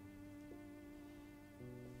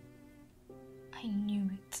 I knew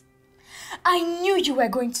it. I knew you were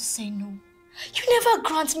going to say no. You never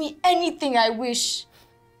grant me anything I wish.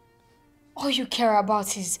 All you care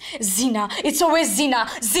about is Zina. It's always Zina.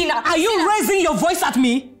 Zina. Are you raising your voice at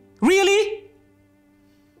me? Really?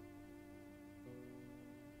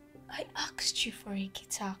 I asked you for a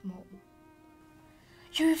guitar, Mom.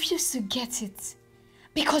 You refused to get it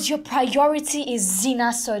because your priority is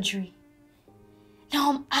Zina surgery.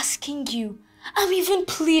 Now I'm asking you, I'm even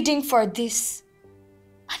pleading for this.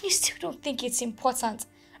 And you still don't think it's important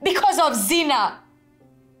because of Zina.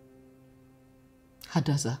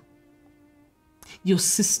 Hadassah, your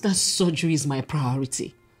sister's surgery is my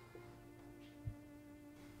priority.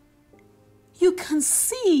 You can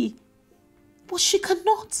see, but she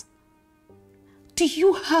cannot. Do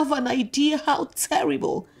you have an idea how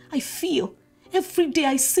terrible I feel every day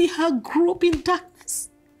I see her grow up in darkness?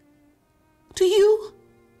 Do you?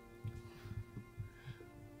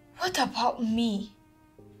 What about me?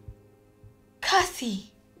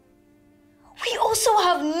 Kathy? We also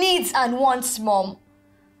have needs and wants, Mom.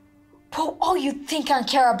 But all you think and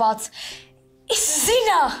care about is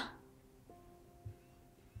Zina.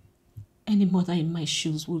 Any mother in my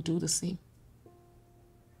shoes will do the same.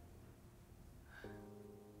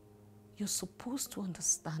 You're supposed to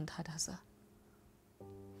understand, Hadassah.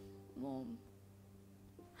 Mom,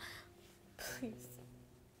 please.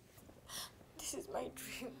 This is my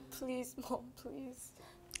dream. Please, Mom, please.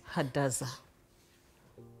 Hadassah,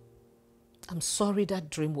 I'm sorry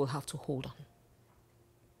that dream will have to hold on.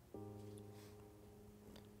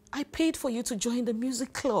 I paid for you to join the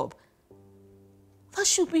music club. That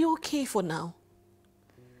should be okay for now.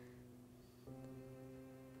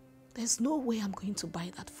 There's no way I'm going to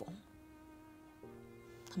buy that form.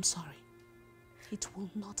 I'm sorry. It will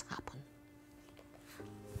not happen.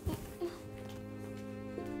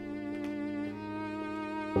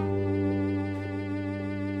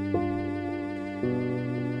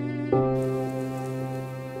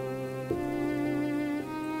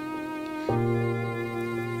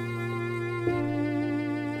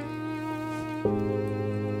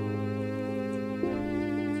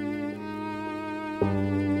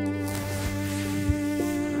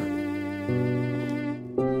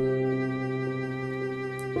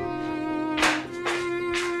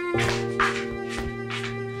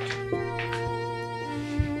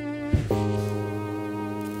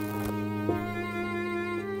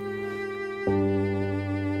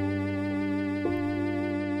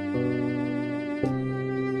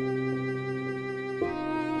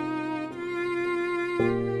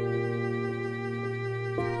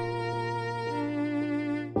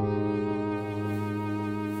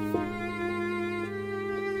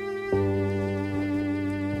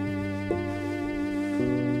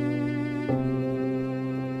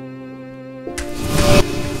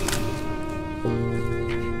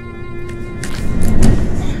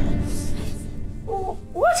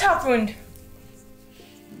 happened?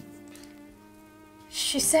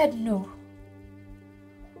 She said no.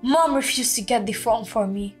 Mom refused to get the form for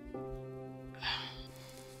me.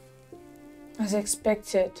 As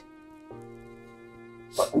expected.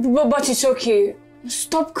 But it's okay.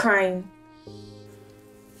 Stop crying.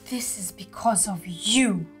 This is because of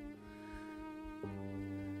you.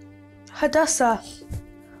 Hadassah,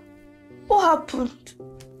 what happened?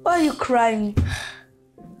 Why are you crying?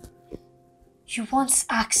 You once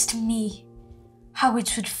asked me how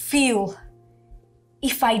it would feel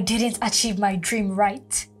if I didn't achieve my dream,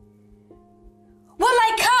 right? Well,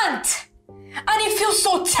 I can't! And it feels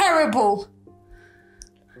so terrible.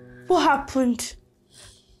 What happened?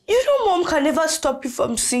 You know Mom can never stop you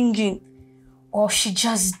from singing. Or she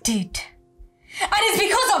just did. And it's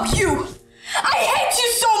because of you! I hate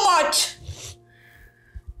you so much!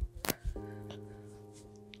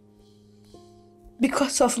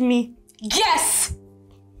 Because of me? Yes!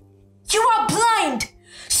 You are blind!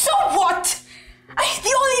 So what? I'm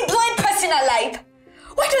the only blind person alive!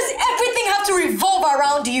 Why does everything have to revolve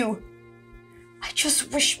around you? I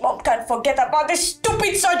just wish Mom can forget about this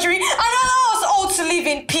stupid surgery and allow us all to live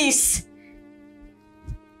in peace.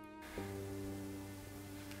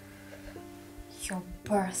 Your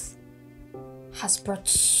birth has brought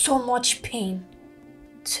so much pain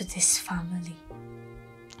to this family.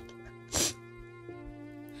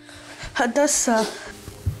 Hadassah.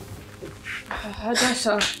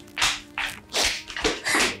 Hadassah.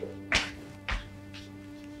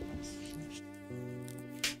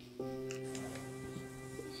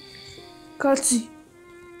 Kati.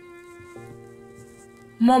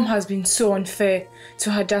 Mom has been so unfair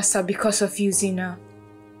to Hadassah because of you, Zina.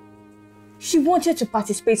 She wanted to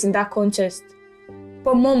participate in that contest,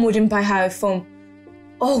 but Mom wouldn't buy her a form,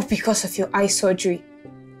 all because of your eye surgery.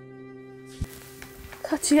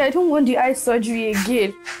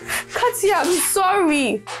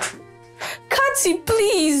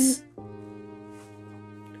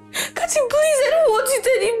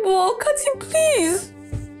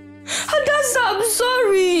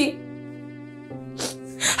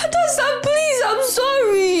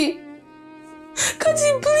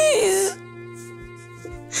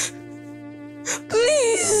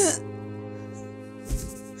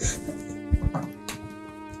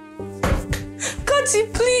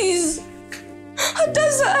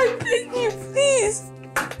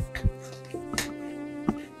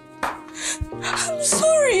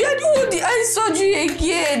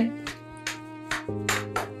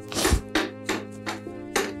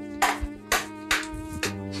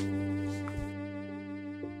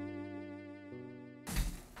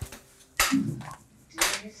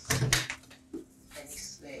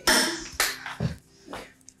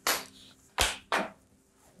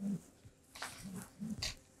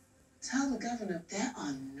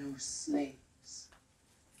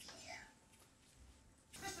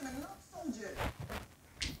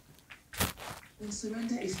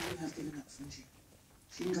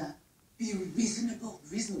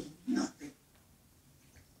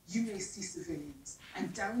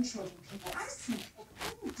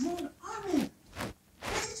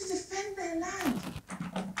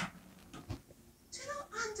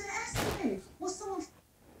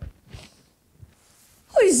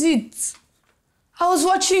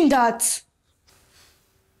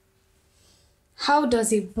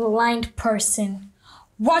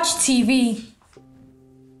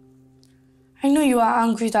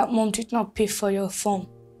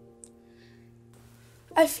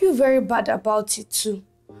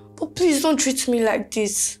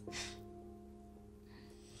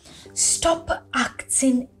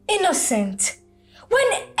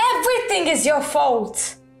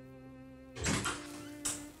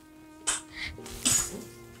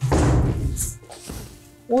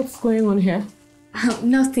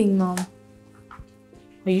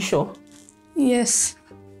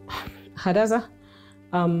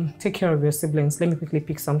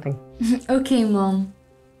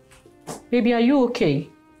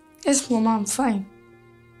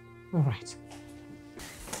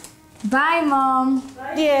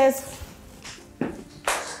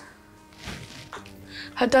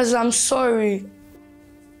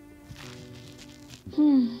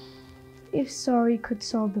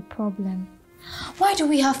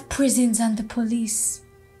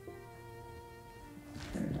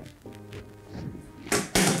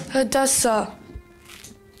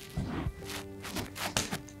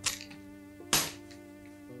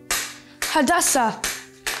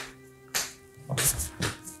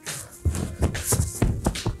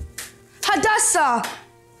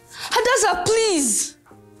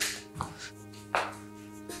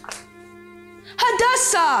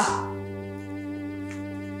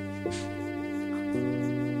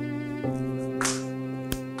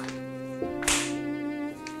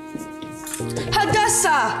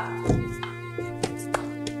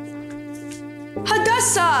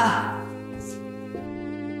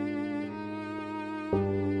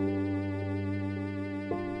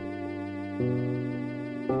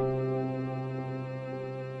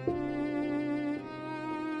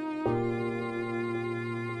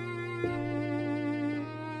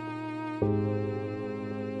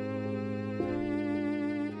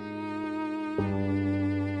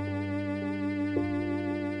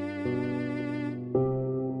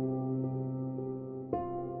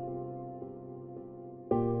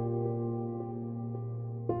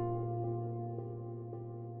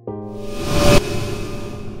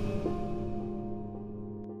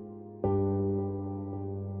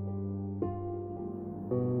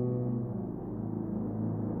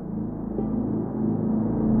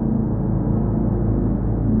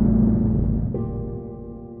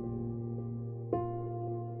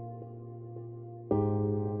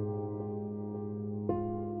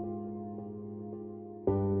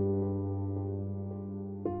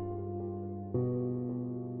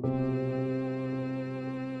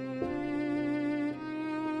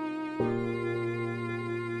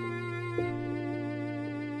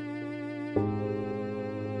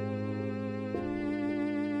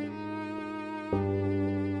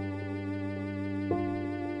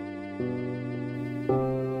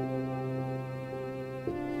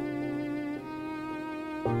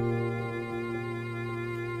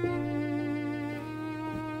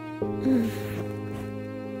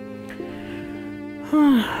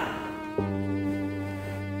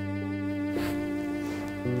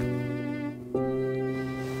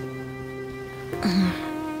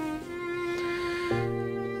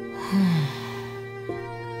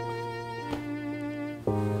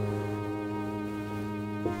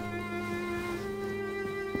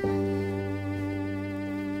 Thank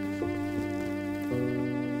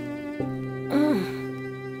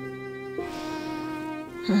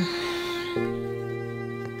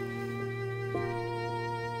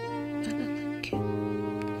you.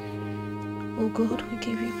 Oh God, we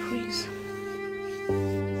give you praise.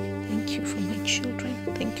 Thank you for my children.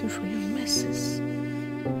 Thank you for your mercies.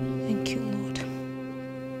 Thank you, Lord.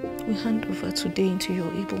 We hand over today into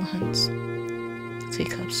your able hands.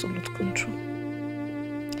 Take absolute control.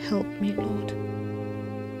 Help me, Lord.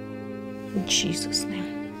 In Jesus'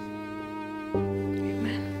 name.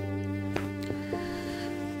 Amen.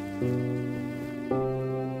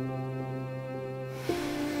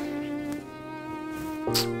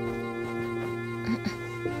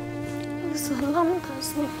 This alarm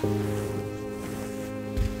has me.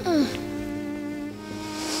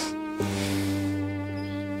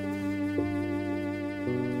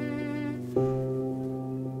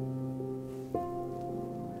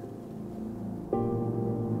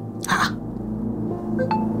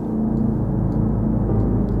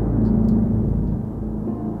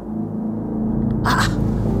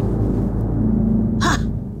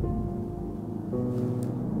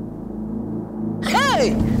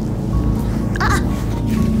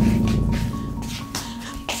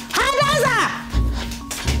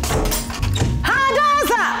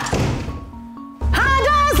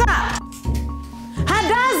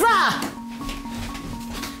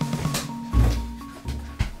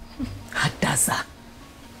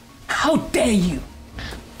 How dare you?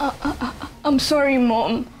 I'm sorry,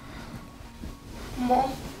 Mom.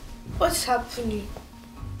 Mom, what's happening?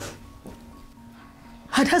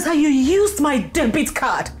 Hadassah, you used my debit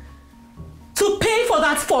card to pay for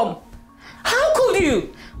that form. How could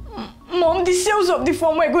you? Mom, the sales of the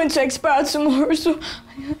form were going to expire tomorrow, so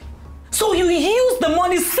you used the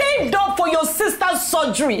money saved up for your sister's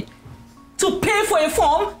surgery to pay for a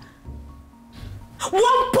form?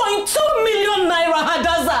 1.2 million naira,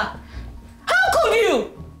 Hadassah. How could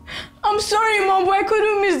you? I'm sorry, Mom, but I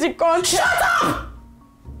couldn't miss the contract. Shut up!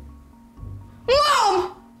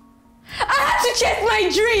 Mom! I had to chase my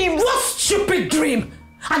dreams! What stupid dream?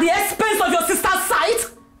 At the expense of your sister's sight?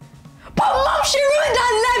 But Mom, she ruined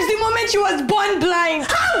her lives the moment she was born blind!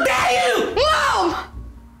 How dare you! Mom!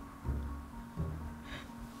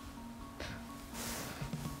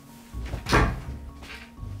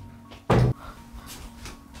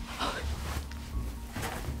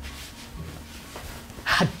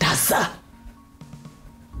 Hadassah,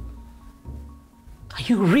 are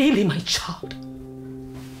you really my child?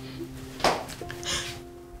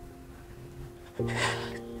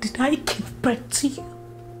 Did I give birth to you?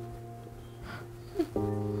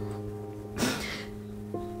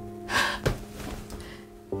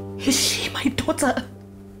 Is she my daughter?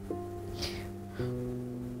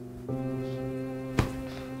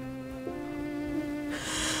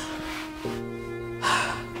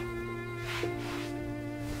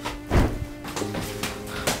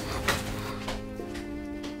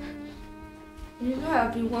 You know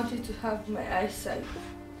I've been wanting to have my eyesight.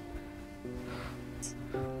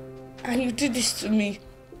 And you did this to me.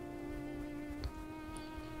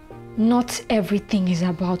 Not everything is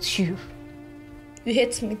about you. You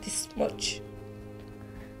hate me this much.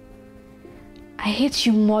 I hate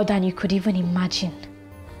you more than you could even imagine.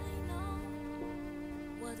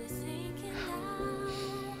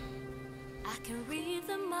 I can read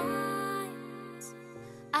the minds.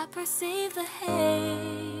 I perceive the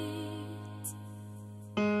hate.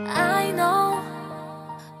 I know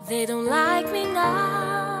they don't like me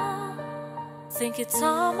now. Think it's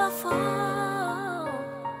all my fault,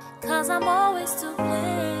 'cause I'm always to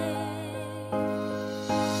blame.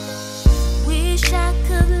 Wish I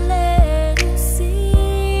could let you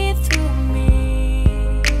see through me.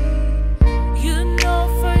 You know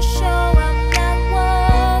for sure I'm not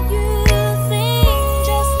what you think.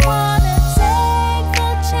 Just wanna take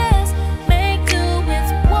the chance, make do with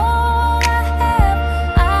what I have.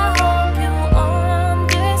 I hope you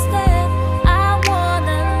understand. I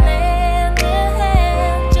wanna lend a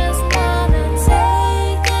hand. Just wanna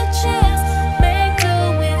take the chance, make do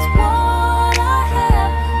with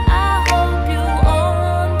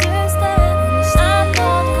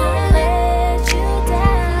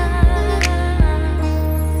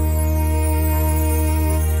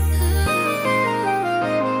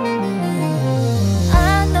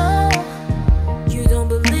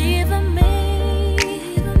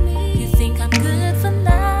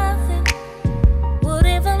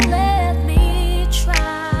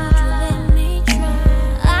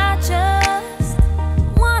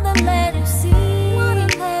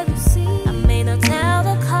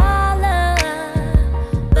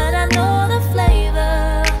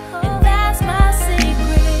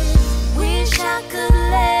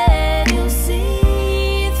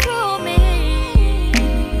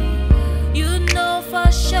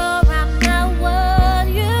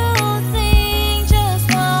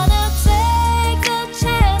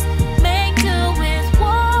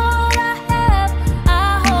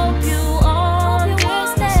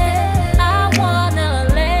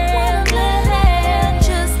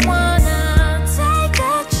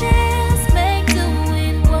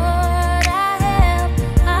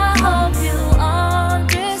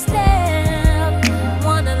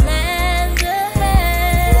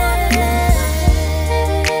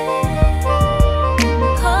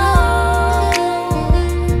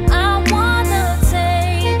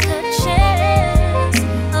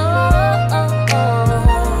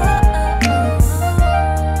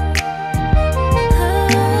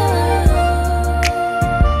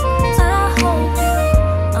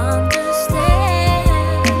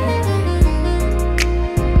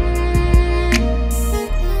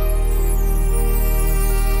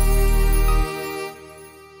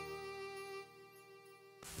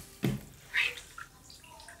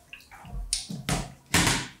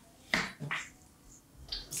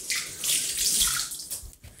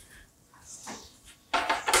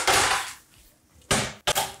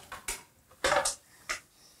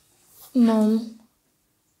Mom.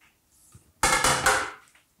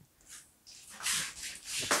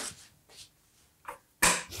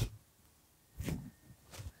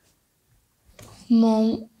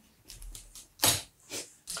 Mom.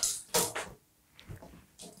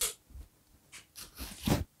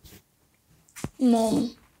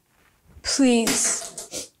 Mom,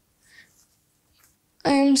 please.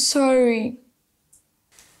 I am sorry.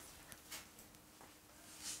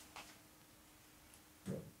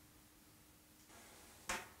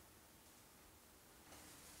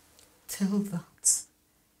 Tell that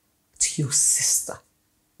to your sister.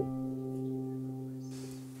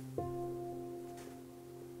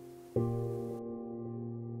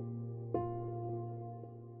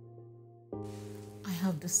 I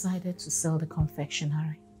have decided to sell the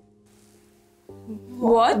confectionery.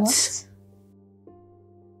 What?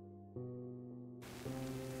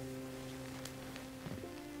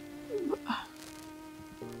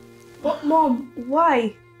 But Mom,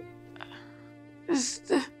 why?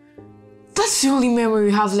 That's the only memory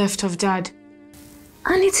we have left of Dad.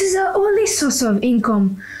 And it is our only source of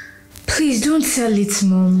income. Please don't sell it,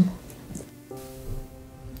 Mom.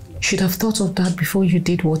 You should have thought of that before you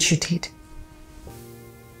did what you did.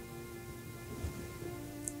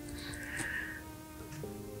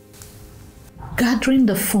 Gathering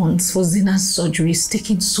the funds for Zina's surgery is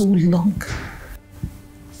taking so long.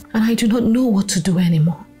 And I do not know what to do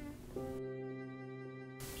anymore.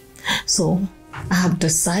 So I have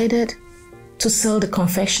decided to sell the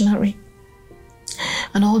confectionery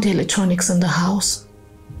and all the electronics in the house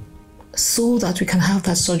so that we can have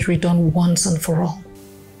that surgery done once and for all.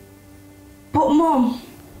 But Mom...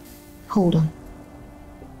 Hold on.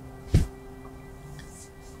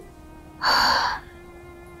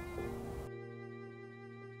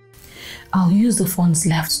 I'll use the funds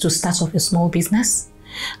left to start off a small business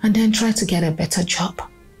and then try to get a better job.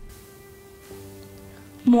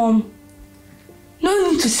 Mom,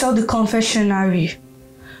 no need to sell the confectionery.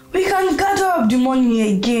 We can gather up the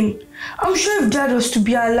money again. I'm sure if Dad was to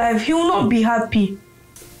be alive, he will not be happy.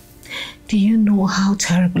 Do you know how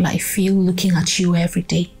terrible I feel looking at you every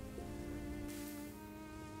day?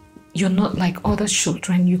 You're not like other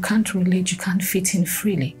children. You can't relate, you can't fit in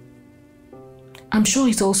freely. I'm sure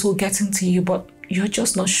it's also getting to you, but you're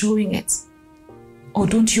just not showing it. Or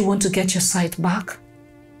don't you want to get your sight back?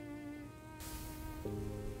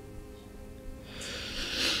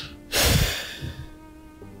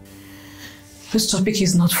 This topic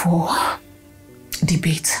is not for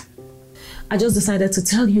debate. I just decided to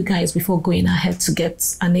tell you guys before going ahead to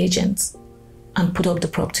get an agent and put up the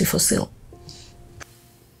property for sale.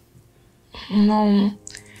 Mom,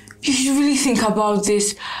 you should really think about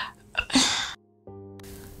this.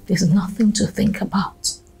 There's nothing to think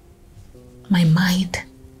about. My mind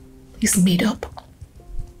is made up.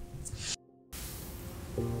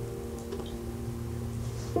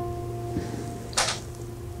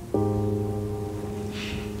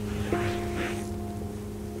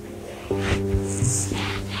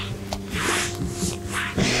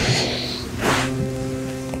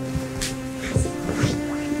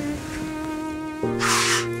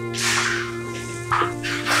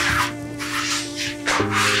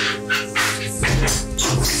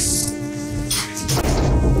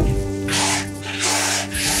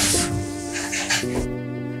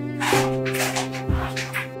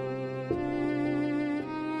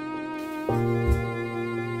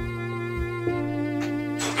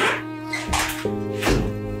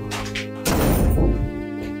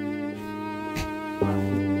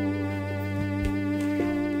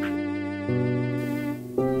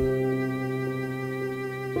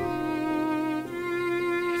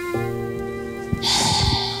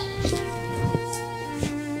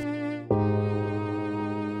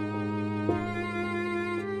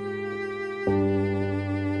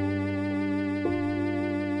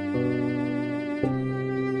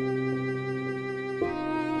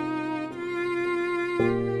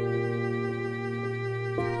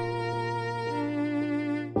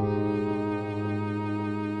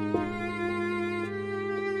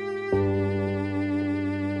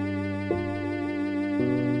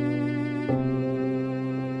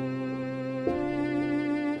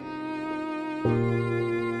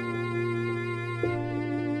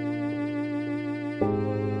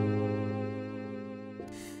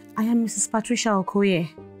 I am Mrs. Patricia Okoye.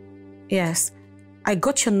 Yes, I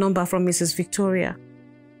got your number from Mrs. Victoria.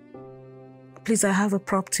 Please, I have a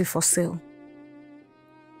property for sale.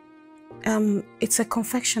 It's a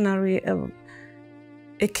confectionery,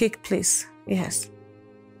 a cake place, yes.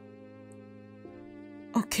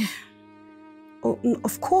 Okay. Oh,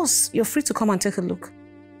 of course, you're free to come and take a look.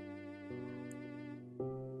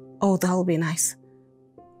 Oh, that'll be nice.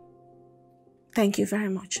 Thank you very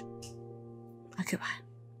much. Okay, bye.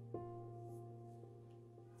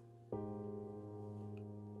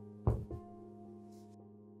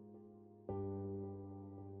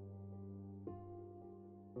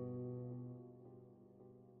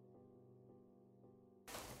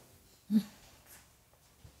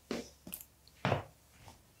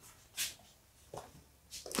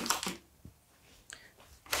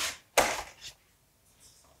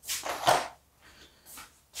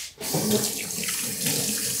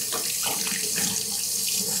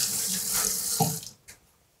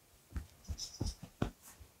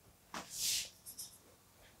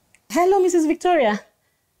 Hello, Mrs. Victoria.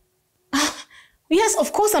 Yes,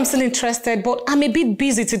 of course I'm still interested, but I'm a bit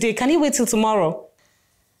busy today. Can you wait till tomorrow?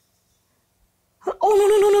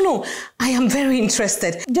 Oh, no. I am very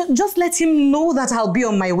interested. Just let him know that I'll be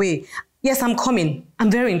on my way. Yes, I'm coming. I'm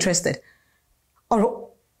very interested.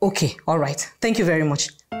 Okay, all right. Thank you very much.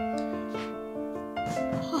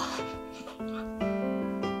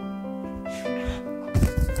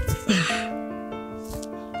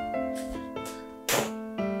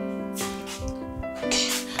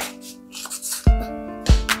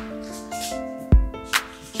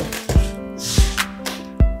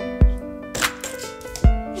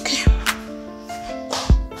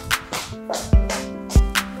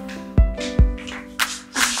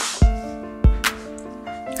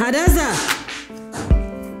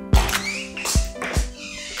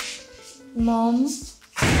 Mom?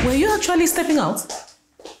 Were you actually stepping out?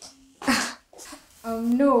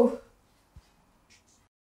 No.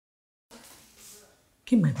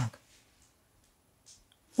 Give my bag.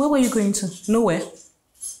 Where were you going to? Nowhere?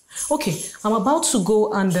 Okay, I'm about to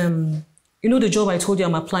go and, you know the job I told you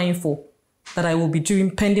I'm applying for that I will be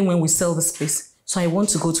doing pending when we sell the space. So I want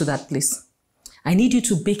to go to that place. I need you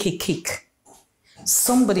to bake a cake.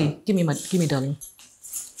 Somebody, give me darling.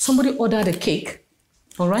 Somebody ordered a cake,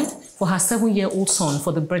 all right, for her 7-year-old son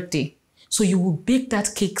for the birthday. So you will bake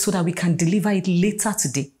that cake so that we can deliver it later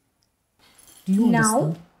today. Do you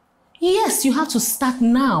understand? Yes, you have to start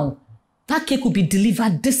now. That cake will be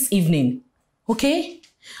delivered this evening, okay?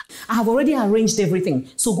 I have already arranged everything,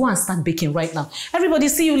 so go and start baking right now. Everybody,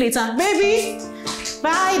 see you later. Baby!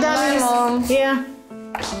 Bye, darling. Bye, Mom. Yeah.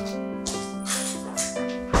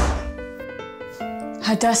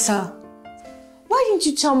 Hadassah, why didn't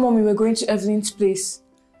you tell Mom we were going to Evelyn's place?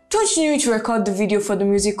 Don't you need to record the video for the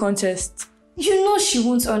music contest? You know she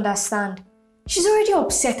won't understand. She's already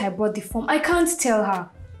upset I brought the form. I can't tell her.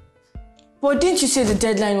 But didn't you say the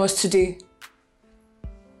deadline was today?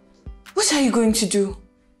 What are you going to do?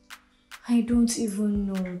 I don't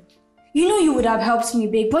even know. You know you would have helped me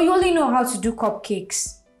bake, but you only know how to do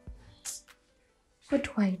cupcakes. What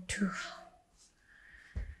do I do?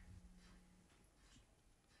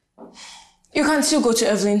 You can still go to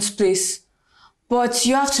Evelyn's place, but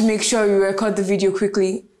you have to make sure you record the video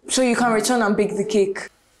quickly so you can return and bake the cake.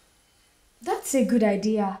 That's a good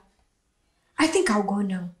idea. I think I'll go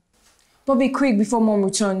now. But be quick before Mom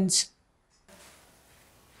returns.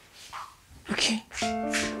 Okay.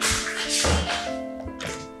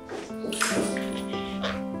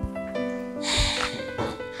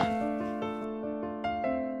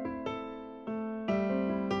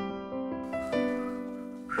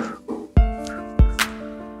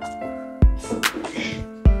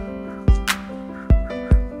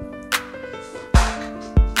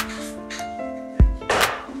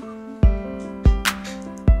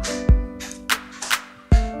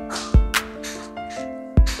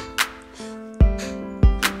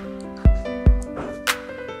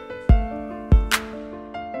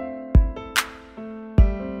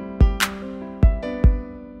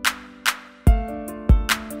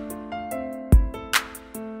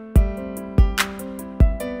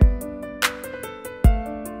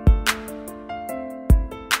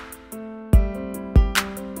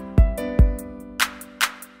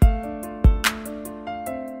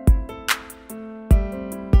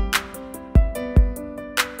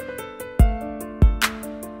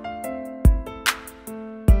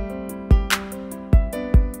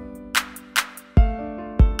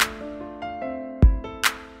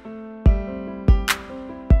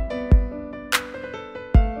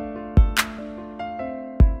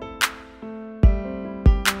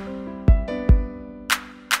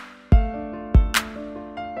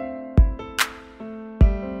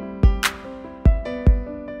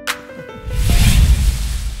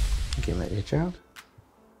 Child?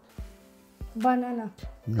 Banana.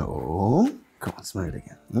 No. Come on, smell it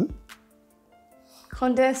again.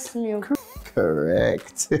 Condensed milk.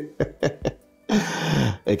 Correct. Okay,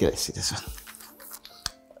 let's see this one.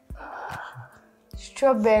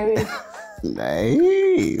 Strawberry.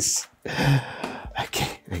 Nice.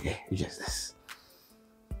 Okay, just this.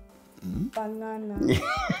 Banana.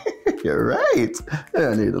 You're right.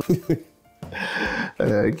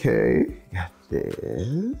 Okay, got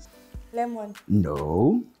this. Lemon.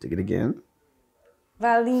 No, take it again.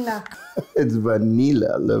 Vanilla. It's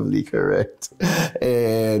vanilla, lovely, correct.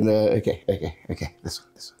 And okay, this one.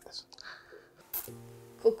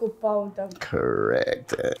 Cocoa powder.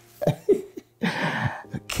 Correct.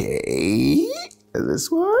 Okay,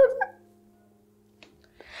 this one.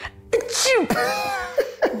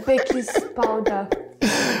 Baking powder.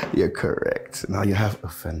 You're correct. Now you have a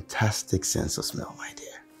fantastic sense of smell, my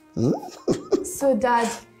dear. So, Dad,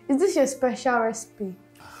 is this your special recipe?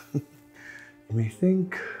 You may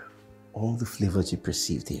think all the flavors you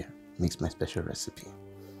perceived here makes my special recipe.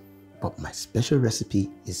 But my special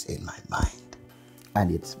recipe is in my mind.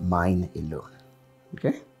 And it's mine alone.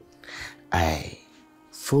 Okay? I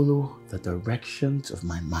follow the directions of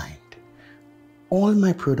my mind. All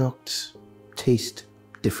my products taste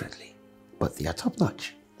differently, but they are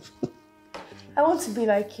top-notch. I want to be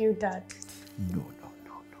like you, Dad. No.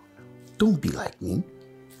 Don't be like me.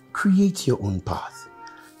 Create your own path.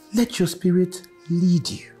 Let your spirit lead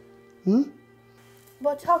you.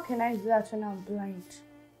 But how can I do that when I'm blind?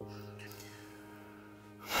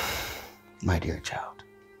 My dear child,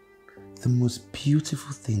 the most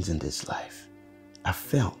beautiful things in this life are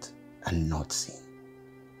felt and not seen.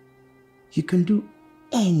 You can do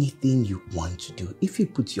anything you want to do if you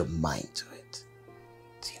put your mind to it.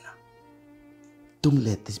 Tina, don't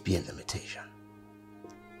let this be a limitation.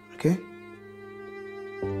 Okay?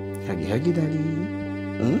 Huggy, daddy.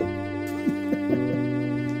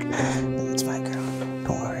 That's my girl.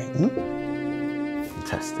 Don't worry.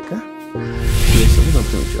 Fantastic, huh? Here's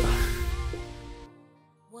something with you.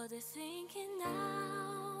 What they're thinking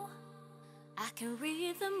now, I can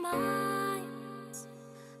read the minds,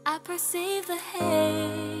 I perceive the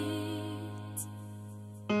hate.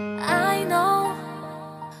 I know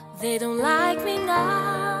they don't like me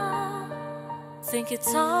now, think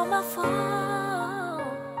it's all my fault,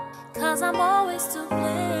 'cause I'm always to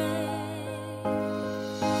blame.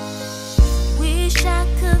 Wish I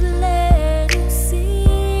could let you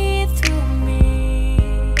see through me.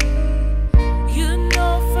 You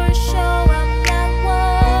know for sure I'm not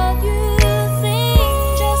what you think.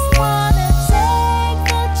 Just wanna take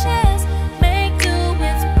the chance, make do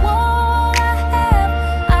with what I have.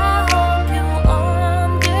 I hope you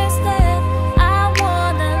understand. I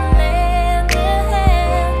wanna lend a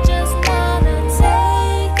hand. Just wanna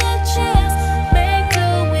take the chance, make do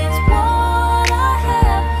with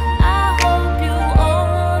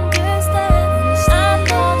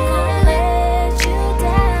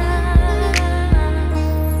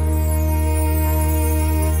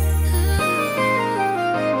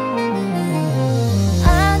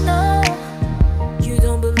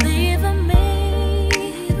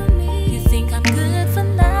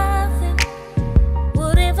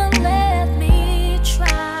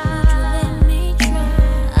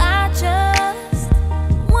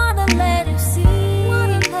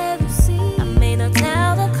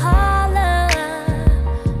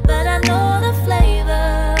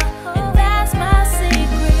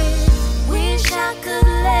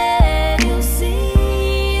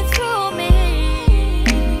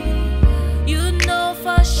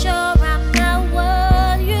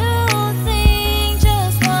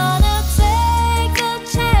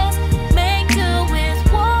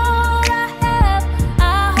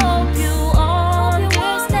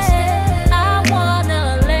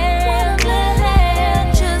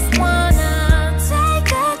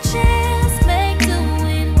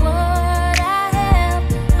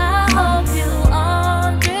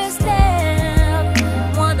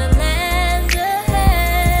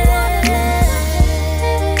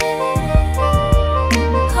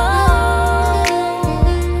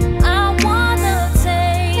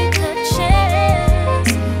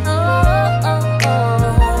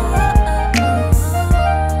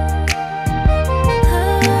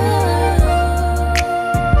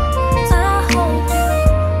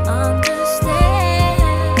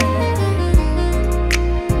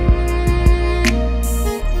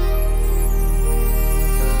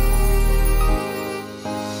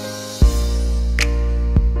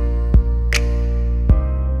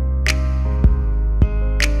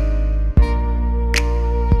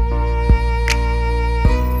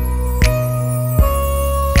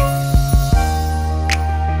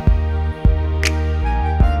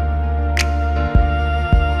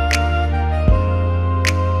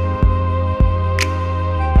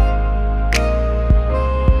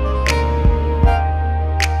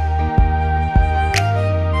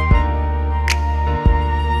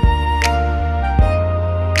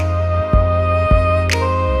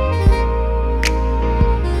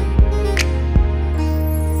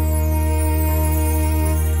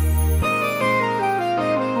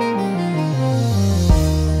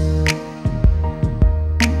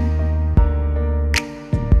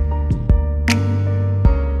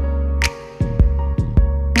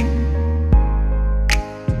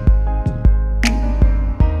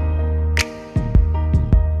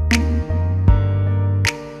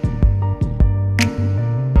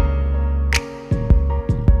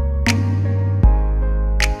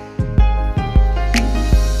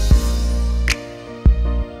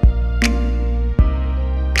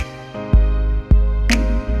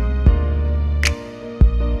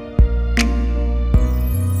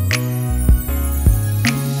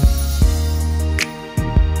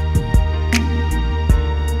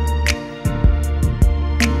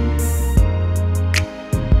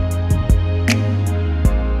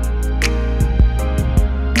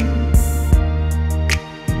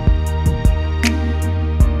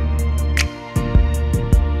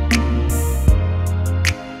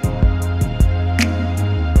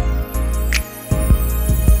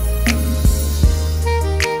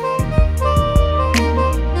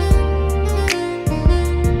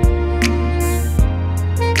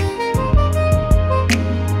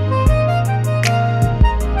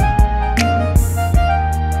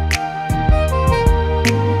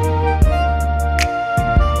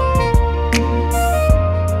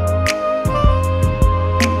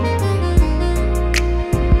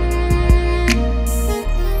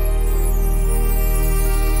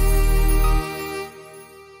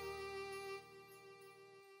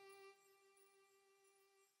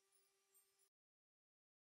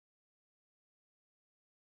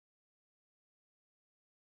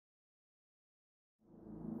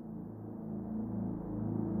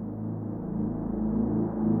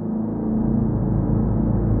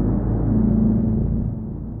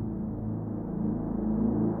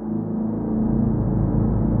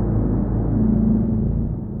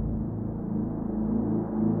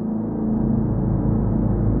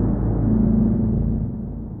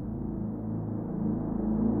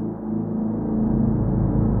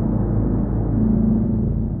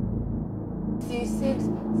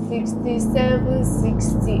 67,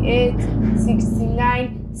 68,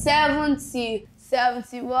 69, 70,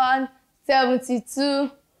 71,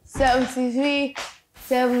 72, 73,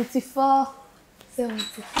 74,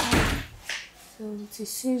 75,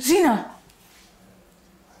 76. Zina!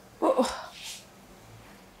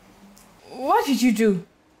 What did you do?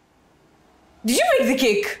 Did you make the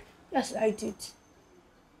cake? Yes, I did.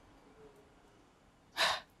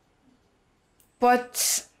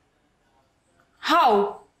 But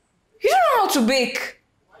how? You don't know how to bake.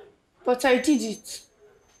 But I did it.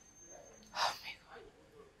 Oh my God.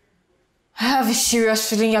 I have a serious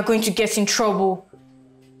feeling you're going to get in trouble.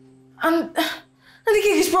 And the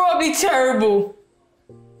cake is probably terrible.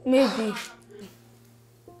 Maybe.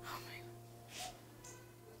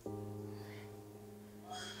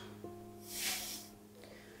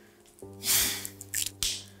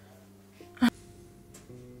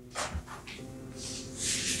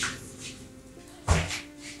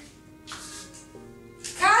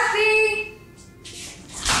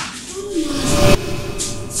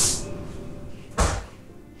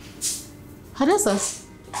 Hadessa?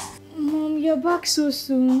 Mom, you're back so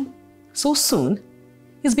soon. So soon?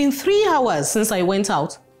 It's been 3 hours since I went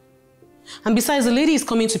out. And besides, the lady is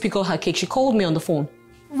coming to pick up her cake. She called me on the phone.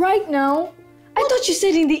 Right now? I thought you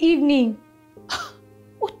said in the evening.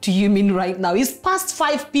 What do you mean right now? It's past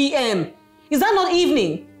 5 p.m. Is that not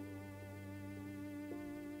evening?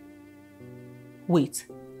 Wait.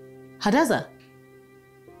 Hadessa,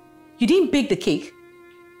 you didn't bake the cake?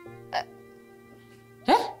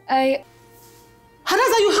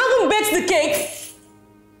 Hadessa, you haven't baked the cake?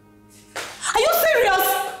 Are you serious?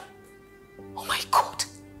 Oh my God.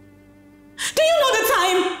 Do you know the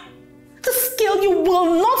time? This girl, you will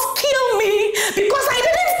not kill me because I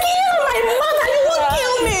didn't kill my mother. You won't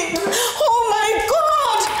kill me. Oh my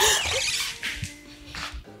God.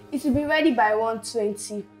 It will be ready by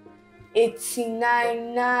 1:20.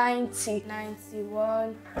 89, 90,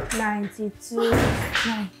 91, 92,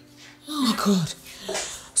 9. Oh my God.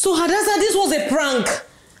 So Hadessa, this was a prank?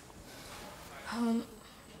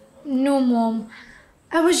 No, Mom.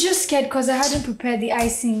 I was just scared because I hadn't prepared the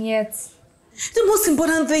icing yet. The most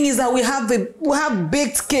important thing is that we have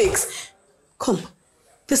baked cakes. Come,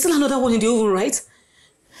 there's still another one in the oven, right?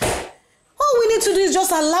 All we need to do is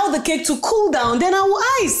just allow the cake to cool down, then I will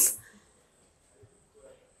ice.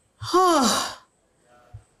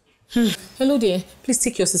 Hello dear, please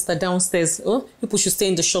take your sister downstairs. Oh, people should stay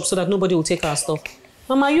in the shop so that nobody will take our stuff.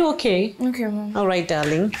 Mama, are you okay? Okay, Mom. All right,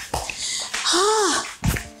 darling.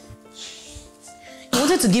 You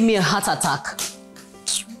wanted to give me a heart attack.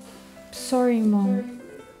 Sorry, Mom.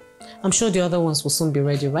 I'm sure the other ones will soon be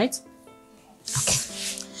ready, right? Okay.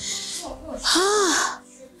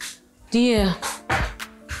 Dear.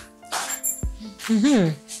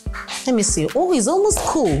 Let me see. Oh, it's almost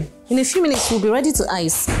cool. In a few minutes, we'll be ready to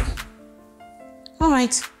ice. All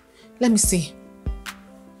right. Let me see.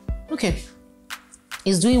 Okay.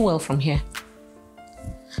 It's doing well from here.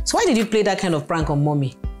 So why did you play that kind of prank on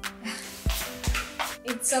Mommy?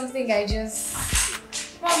 It's something I just...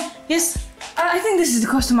 Mom. Yes? I think this is the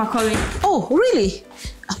customer calling. Oh, really?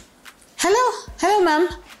 Hello? Hello, ma'am?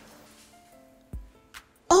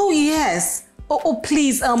 Oh, yes. Oh,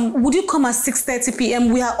 please, would you come at 6:30 p.m.?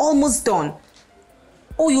 We are almost done.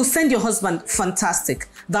 Oh, you send your husband. Fantastic.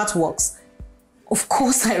 That works. Of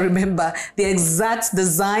course, I remember the exact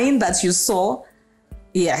design that you saw.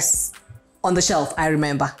 Yes. On the shelf. I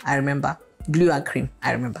remember. Blue and cream.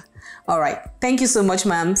 I remember. All right. Thank you so much,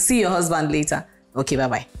 ma'am. See your husband later. Okay,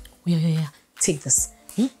 bye-bye. Yeah. Take this.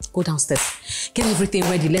 Go downstairs. Get everything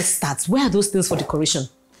ready. Let's start. Where are those things for decoration?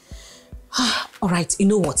 All right, you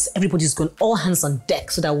know what? Everybody's gone all hands on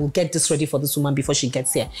deck so that we'll get this ready for this woman before she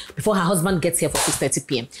gets here. Before her husband gets here for 6:30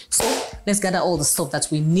 p.m. So let's gather all the stuff that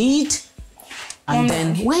we need. And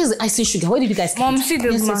then, where is the icing sugar? Where did you guys get it? See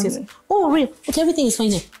the yes. Oh, really? Okay, everything is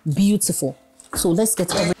fine here. Beautiful. So let's get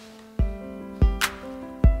everything.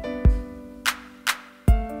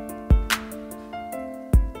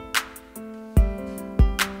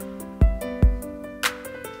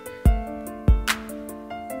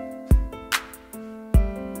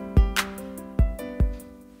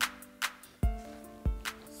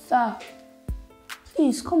 Sir,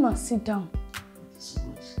 please come and sit down.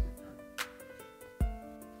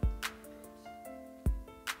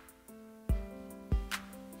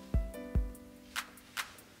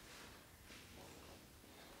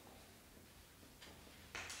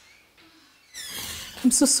 I'm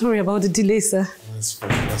so sorry about the delay, sir. That's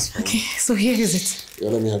fine. Okay, so here is it. Yeah,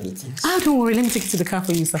 let me have your things. Don't worry, let me take it to the car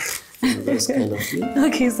for you, sir. That's kind of you.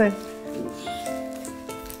 Okay, sir.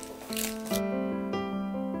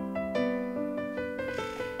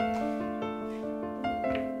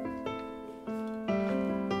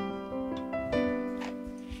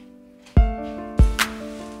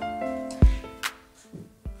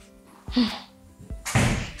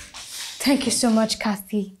 Thank you so much,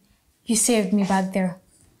 Kathy. You saved me back there.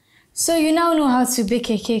 So you now know how to bake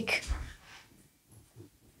a cake.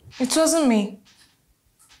 It wasn't me.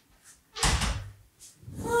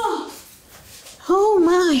 Oh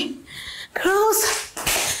my. Girls,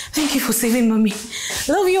 thank you for saving mommy.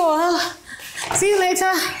 Love you all. See you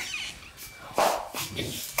later.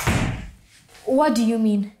 What do you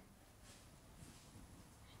mean?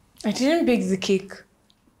 I didn't bake the cake.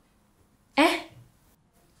 Eh?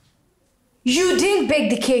 You didn't bake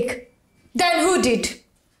the cake? Then who did?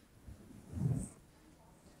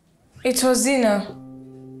 It was Zina.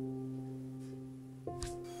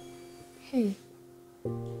 Hey.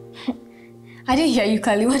 I didn't hear you,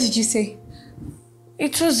 Kali. What did you say?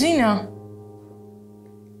 It was Zina.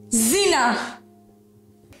 Zina!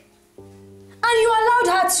 And you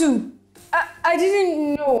allowed her to? I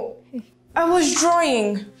didn't know. I was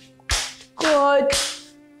drawing. God.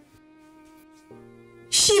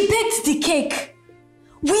 She baked the cake.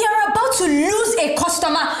 We are about to lose a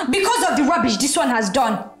customer because of the rubbish this one has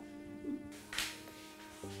done.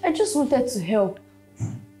 I just wanted to help.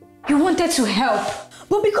 You wanted to help?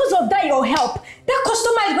 But because of that, your help, that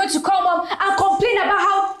customer is going to come up and complain about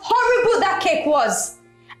how horrible that cake was.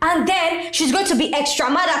 And then she's going to be extra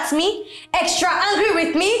mad at me, extra angry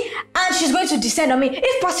with me, and she's going to descend on me.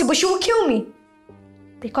 If possible, she will kill me.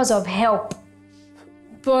 Because of help.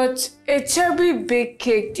 But a terribly baked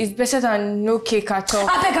cake is better than no cake at all.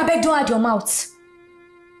 I beg, don't add your mouth.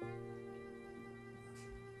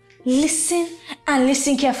 Listen and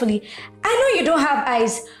listen carefully. I know you don't have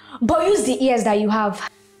eyes, but use the ears that you have.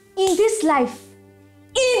 In this life,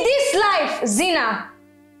 Zina,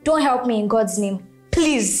 don't help me in God's name.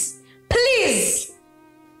 Please, please.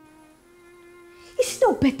 Is it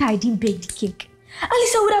not better I didn't bake the cake? At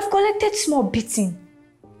least I would have collected small beating.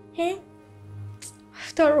 Eh?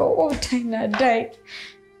 After all Dinah died.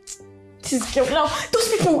 This girl, now, those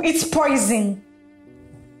people eat poison.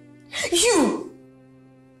 You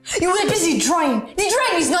were busy drawing. The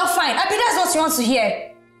drawing is not fine. I bet that's what you want to hear.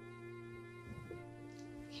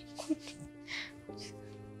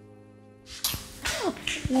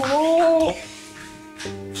 No.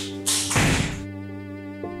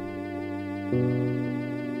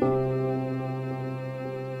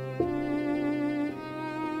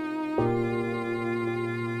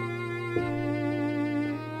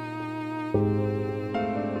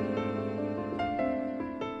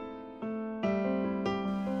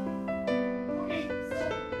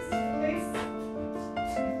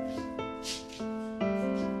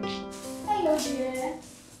 Hello, dear.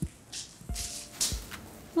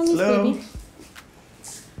 Hello. Baby.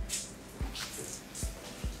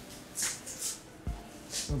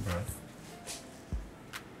 Not bad.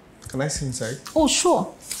 Can I see inside? Oh,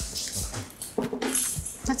 sure.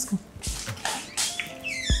 Let's go.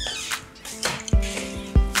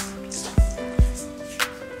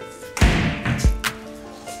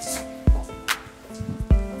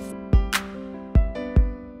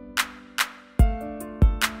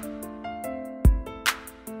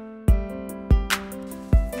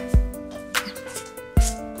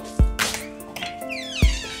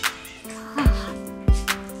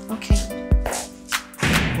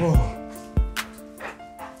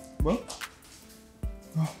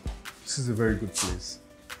 This is a very good place.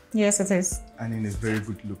 Yes, it is. And in a very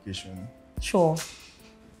good location. Sure.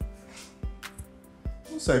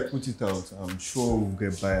 Once I put it out, I'm sure we'll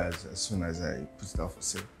get buyers as soon as I put it out for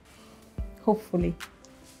sale. Hopefully.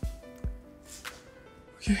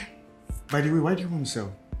 Okay. By the way, why do you want to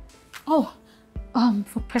sell? Oh,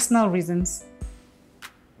 for personal reasons.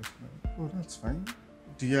 Oh, that's fine.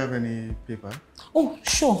 Do you have any paper? Oh,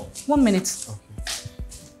 sure. 1 minute.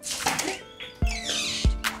 Okay.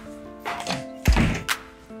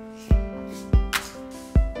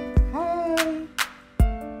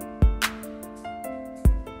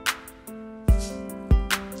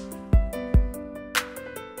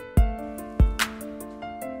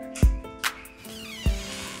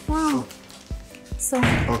 Wow. So,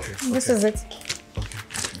 okay, this okay. is it.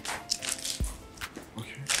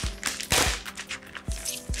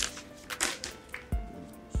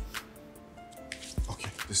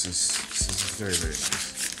 This is very, very nice.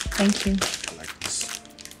 Thank you. I like this.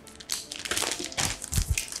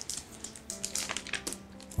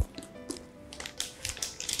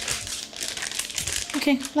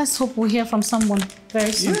 Okay, let's hope we hear from someone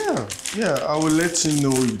very soon. Yeah, I will let you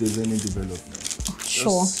know if there's any development. Oh,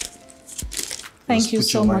 sure. Thank you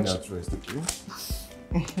so much. Put your mind at rest,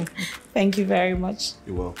 okay? Thank you very much.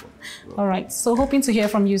 You're welcome. All right, so hoping to hear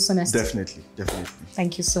from you soonest. Definitely.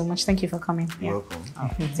 Thank you so much. Thank you for coming. You're welcome.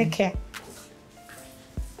 Take care.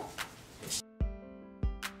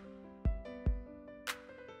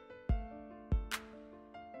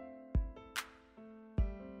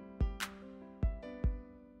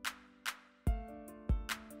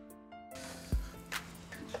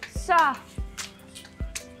 Sir.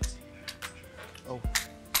 Oh.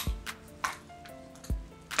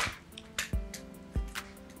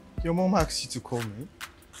 Your mom asked you to call me?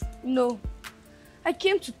 No. I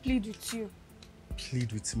came to plead with you.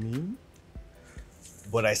 Plead with me?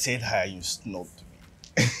 But I said hi, you snubbed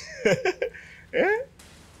me. Eh?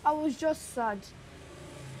 I was just sad.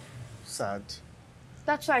 Sad?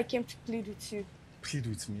 That's why I came to plead with you. Plead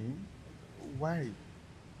with me? Why?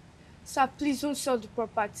 Sir, please don't sell the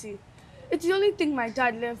property. It's the only thing my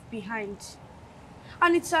dad left behind.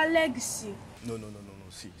 And it's our legacy. No.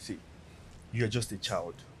 See. You're just a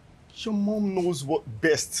child. Your mom knows what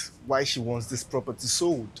best why she wants this property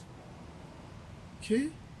sold. Okay?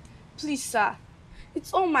 Please, sir.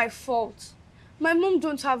 It's all my fault. My mom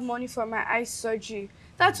don't have money for my eye surgery.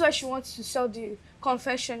 That's why she wants to sell the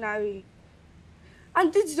confectionery.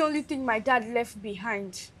 And this is the only thing my dad left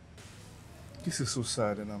behind. This is so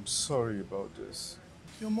sad and I'm sorry about this.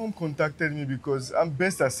 Your mom contacted me because I'm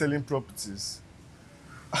best at selling properties.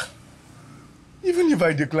 Even if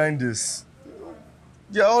I decline this,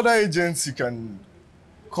 there are other agents you can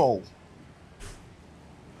call.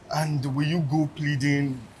 And will you go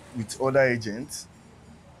pleading with other agents?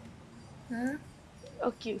 Yeah?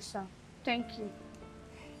 Okay, sir. Thank you.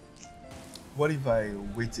 What if I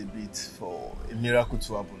wait a bit for a miracle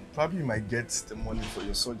to happen? Probably you might get the money for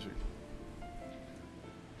your surgery.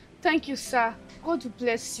 Thank you, sir. God will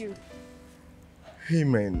bless you. Hey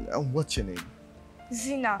man, and what's your name?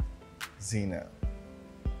 Zina. Zina.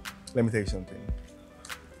 Let me tell you something.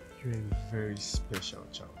 You're a very special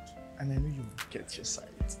child. And I know you will get your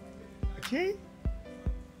sight. Okay?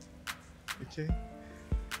 Okay?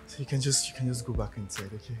 So you can just go back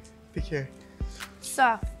inside, okay? Take care.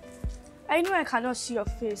 Sir, I know I cannot see your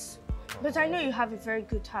face, but I know you have a very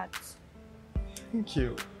good heart. Thank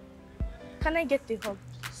you. Can I get the hug,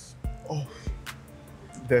 please? Oh,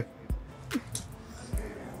 definitely.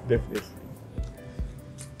 Definitely.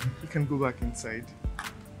 You can go back inside.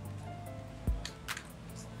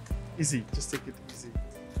 Easy, just take it easy.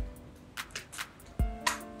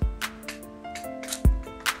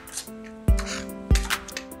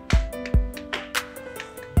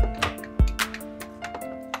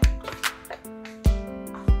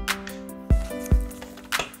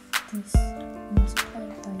 This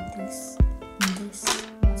multiplied by this, and this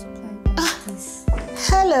multiplied by this.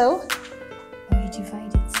 Hello. Or you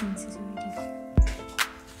divide it since it's already.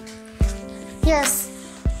 Yes.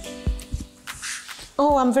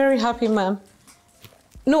 Oh, I'm very happy, ma'am.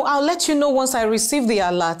 No, I'll let you know once I receive the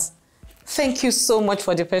alert. Thank you so much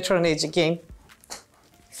for the patronage again.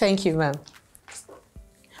 Thank you, ma'am.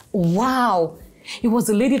 Wow. It was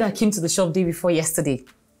the lady that came to the shop day before yesterday.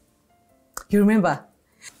 You remember?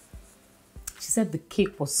 She said the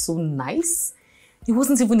cake was so nice. It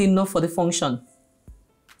wasn't even enough for the function.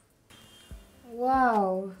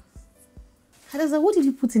 Wow. Hadassah, what did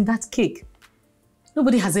you put in that cake?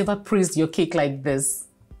 Nobody has ever praised your cake like this.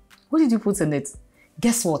 What did you put in it?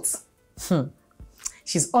 Guess what?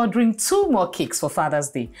 She's ordering 2 more cakes for Father's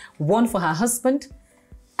Day. 1 for her husband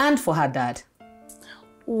and for her dad.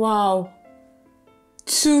 Wow.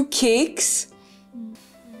 2 cakes?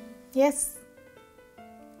 Yes.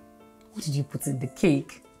 What did you put in the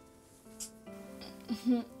cake?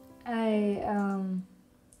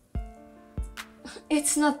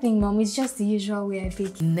 It's nothing, Mom. It's just the usual way I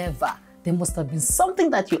bake. Never. There must have been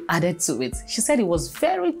something that you added to it. She said it was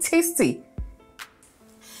very tasty.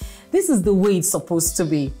 This is the way it's supposed to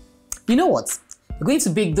be. You know what? We're going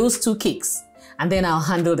to bake those 2 cakes and then I'll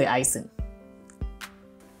handle the icing.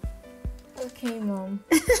 Okay, Mom.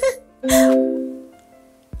 She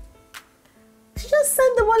just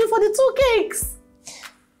sent the money for the 2 cakes.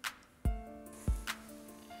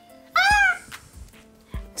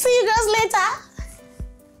 See you girls later.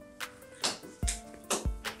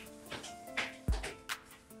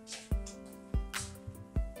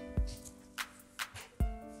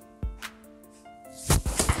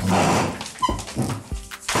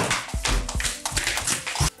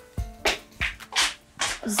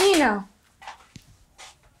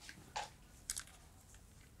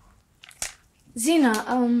 Zina,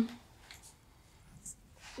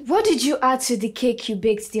 what did you add to the cake you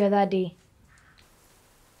baked the other day?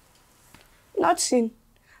 Nothing.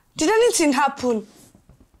 Did anything happen?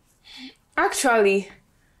 Actually,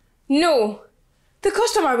 no. The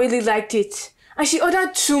customer really liked it, and she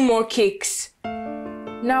ordered 2 more cakes.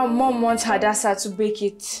 Now Mom wants Hadassah to bake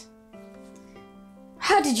it.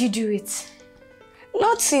 How did you do it?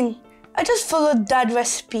 Nothing. I just followed Dad's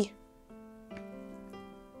recipe.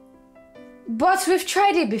 But we've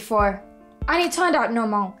tried it before, and it turned out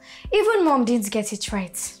normal. Even Mom didn't get it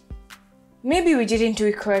right. maybe we didn't do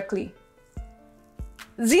it correctly.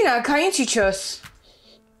 Zina, can you teach us?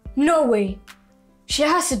 No way. She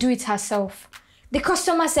has to do it herself. The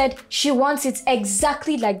customer said she wants it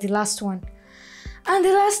exactly like the last one. And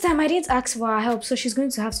the last time I didn't ask for her help, so she's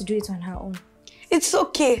going to have to do it on her own. It's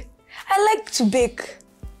okay. I like to bake.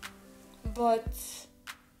 But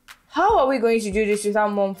how are we going to do this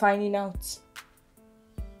without Mom finding out?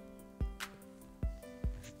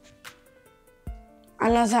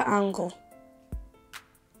 Another angle.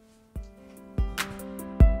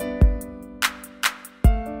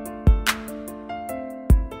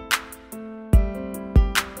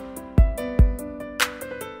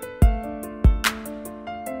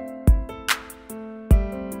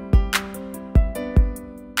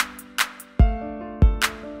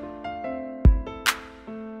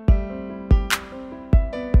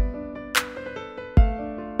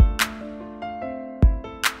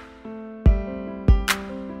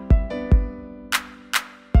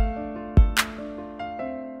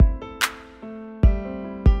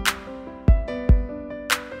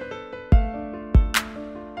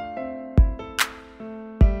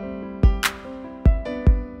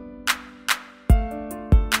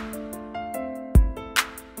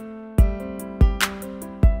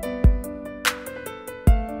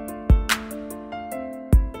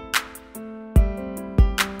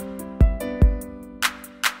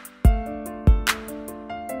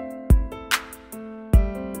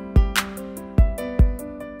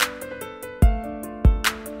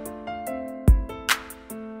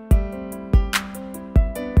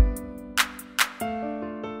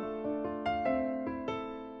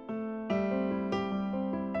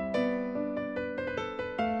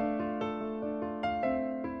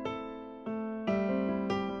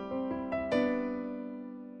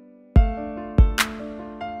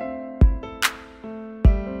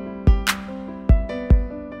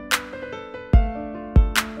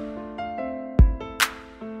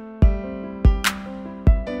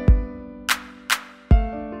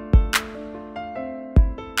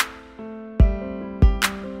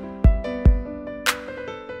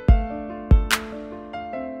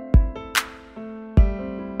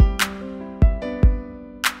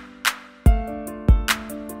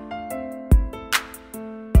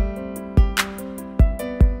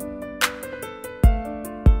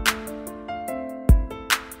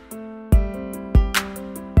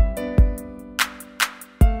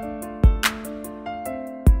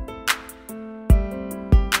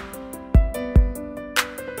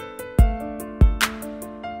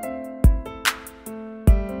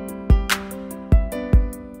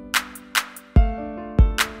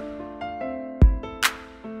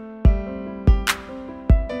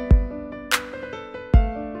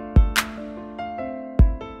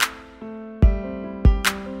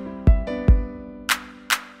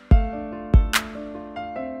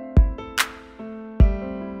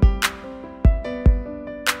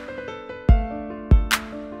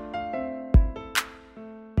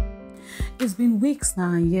 It's been weeks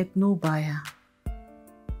now and yet no buyer.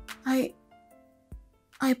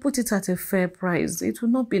 I put it at a fair price. It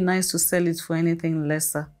would not be nice to sell it for anything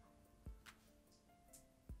lesser.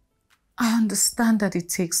 I understand that it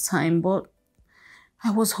takes time, but I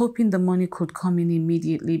was hoping the money could come in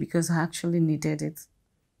immediately because I actually needed it.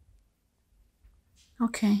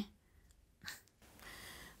 Okay.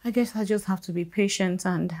 I guess I just have to be patient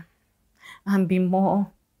and be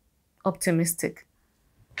more optimistic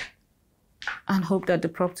and hope that the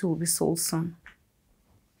property will be sold soon.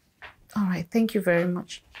 All right, thank you very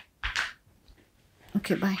much.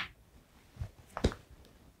 Okay, bye.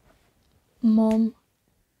 Mom,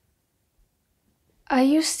 are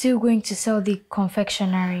you still going to sell the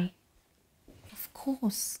confectionery? Of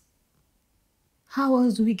course. How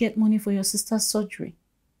else do we get money for your sister's surgery?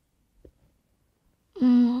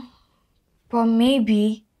 But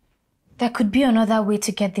maybe there could be another way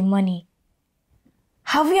to get the money.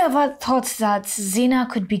 Have you ever thought that Zina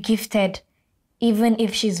could be gifted even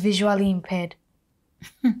if she's visually impaired?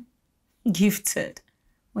 Gifted?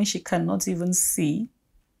 When she cannot even see?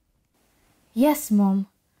 Yes, Mom.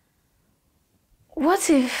 What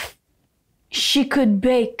if she could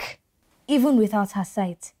bake even without her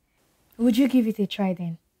sight? Would you give it a try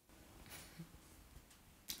then?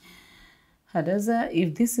 Hadassah,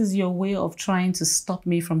 if this is your way of trying to stop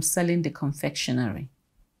me from selling the confectionery,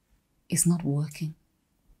 it's not working.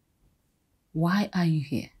 Why are you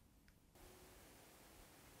here?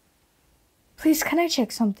 Please, can I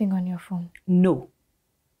check something on your phone? No.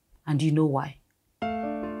 And you know why?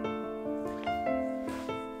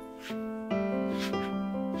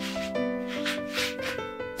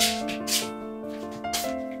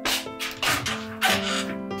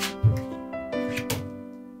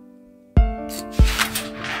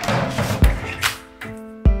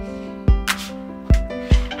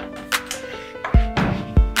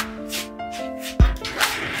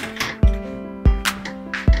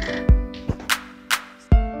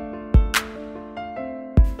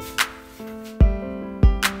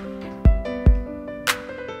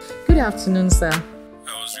 Good afternoon, sir.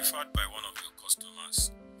 I was referred by one of your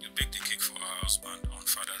customers. You baked a cake for her husband on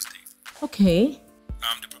Father's Day. Okay.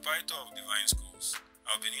 I'm the proprietor of Divine Schools.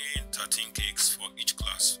 I've been needing 13 cakes for each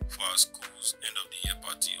class for our school's end of the year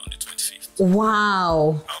party on the 25th.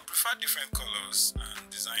 Wow. I'll prefer different colors and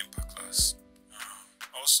design per class.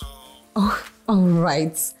 Also... Oh, all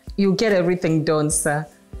right. You'll get everything done, sir.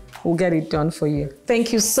 We'll get it done for you.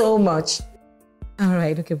 Thank you so much. All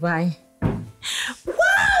right, okay, bye. Wow!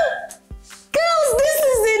 Girls, this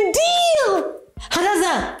is a deal!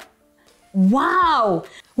 Hadaza! Wow!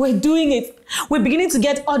 We're doing it. We're beginning to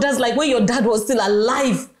get orders like when your dad was still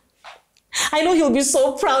alive. I know he'll be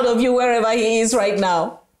so proud of you wherever he is right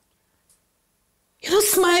now. You're not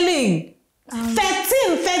smiling. 13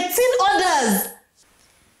 orders!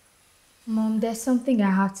 Mom, there's something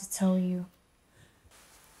I have to tell you.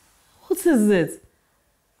 What is it?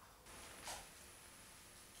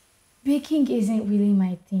 Baking isn't really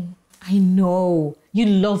my thing. I know. You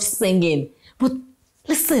love singing. But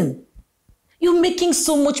listen, you're making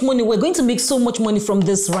so much money. We're going to make so much money from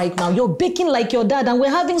this right now. You're baking like your dad and we're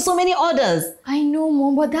having so many orders. I know,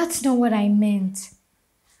 Mom, but that's not what I meant.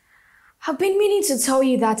 I've been meaning to tell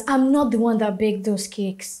you that I'm not the one that baked those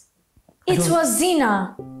cakes. It was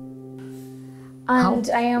Zina. And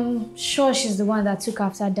I am sure she's the one that took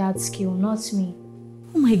after Dad's skill, not me.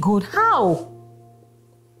 Oh my God, how?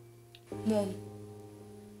 Mom,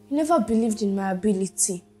 you never believed in my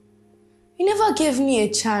ability. You never gave me a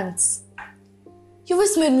chance. You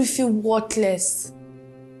always made me feel worthless.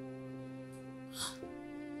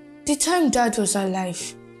 The time Dad was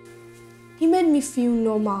alive, he made me feel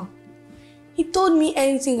normal. He told me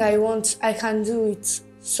anything I want, I can do it.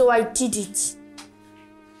 So I did it.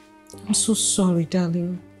 I'm so sorry,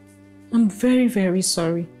 darling. I'm very, very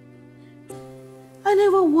sorry. I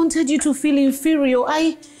never wanted you to feel inferior.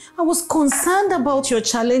 I was concerned about your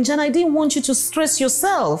challenge and I didn't want you to stress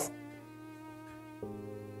yourself.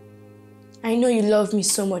 I know you love me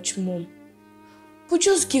so much, Mom. But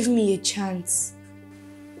just give me a chance.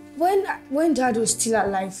 When Dad was still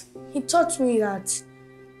alive, he taught me that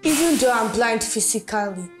even though I'm blind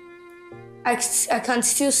physically, I can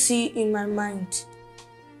still see in my mind.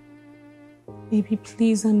 Baby,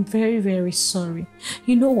 please, I'm very, very sorry.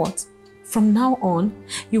 You know what? From now on,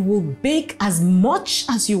 you will bake as much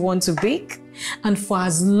as you want to bake and for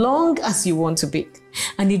as long as you want to bake.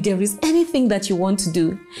 And if there is anything that you want to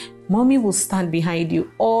do, Mommy will stand behind you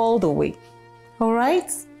all the way. All right?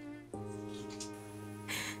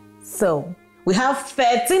 So, we have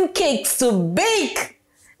 13 cakes to bake.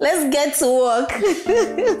 Let's get to work.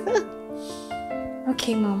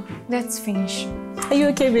 Okay, Mom, let's finish. Are you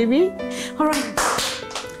okay, baby? All right.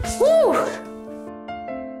 Woo!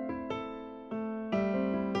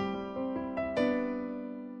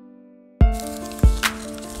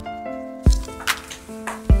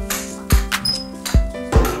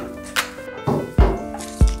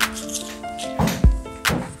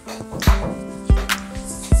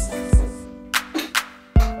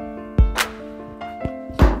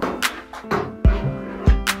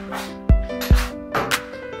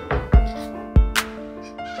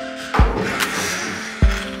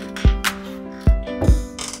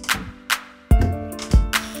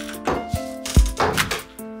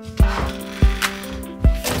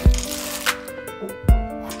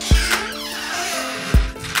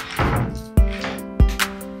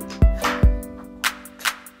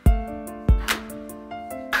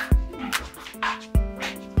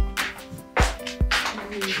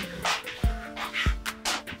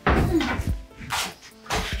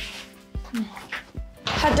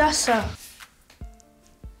 Hadassah.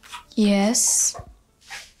 Yes?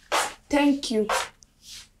 Thank you.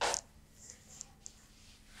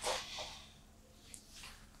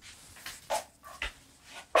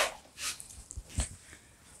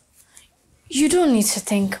 You don't need to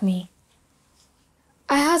thank me.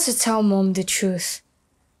 I had to tell Mom the truth.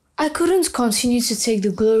 I couldn't continue to take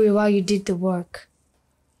the glory while you did the work.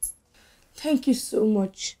 Thank you so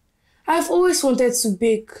much. I've always wanted to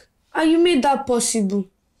bake, and you made that possible.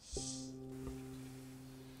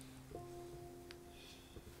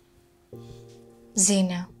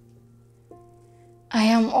 Zena, I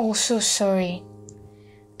am also sorry.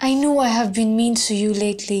 I know I have been mean to you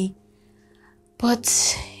lately, but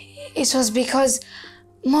it was because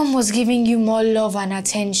Mom was giving you more love and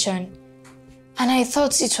attention. And I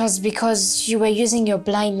thought it was because you were using your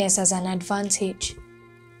blindness as an advantage.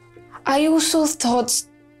 I also thought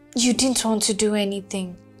you didn't want to do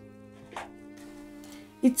anything.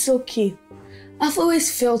 It's okay. I've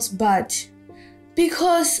always felt bad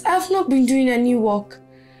because I've not been doing any work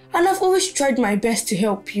and I've always tried my best to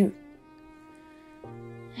help you.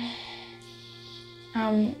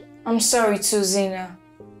 I'm sorry too, Zina.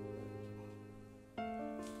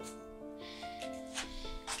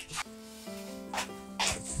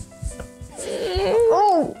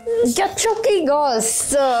 Oh, you're choking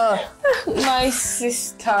us. My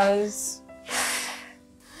sisters.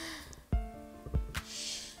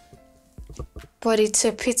 But it's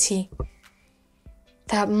a pity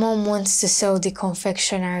that Mom wants to sell the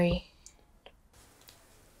confectionery.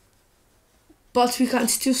 But we can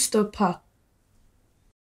still stop her.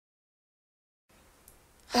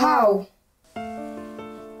 How?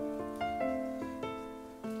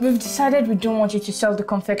 We've decided we don't want you to sell the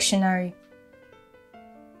confectionery.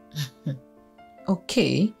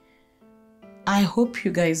 Okay. I hope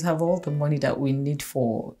you guys have all the money that we need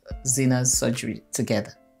for Zina's surgery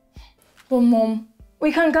together. But Mom,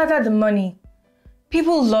 we can gather the money.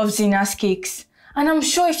 People love Zina's cakes, and I'm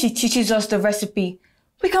sure if she teaches us the recipe,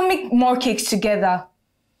 we can make more cakes together.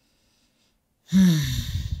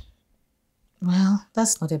 Well,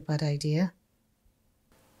 that's not a bad idea.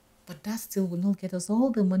 But that still will not get us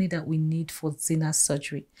all the money that we need for Zina's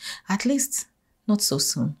surgery. At least, not so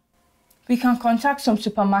soon. We can contact some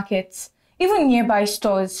supermarkets, even nearby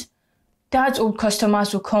stores. Dad's old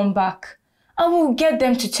customers will come back, and we'll get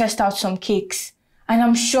them to test out some cakes. And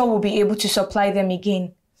I'm sure we'll be able to supply them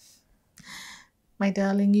again. My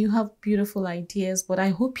darling, you have beautiful ideas, but I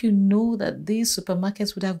hope you know that these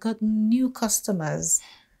supermarkets would have gotten new customers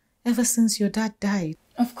ever since your dad died.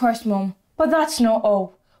 Of course, Mom. But that's not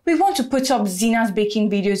all. We want to put up Zina's baking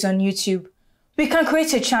videos on YouTube. We can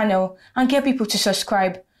create a channel and get people to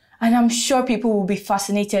subscribe. And I'm sure people will be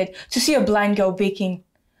fascinated to see a blind girl baking.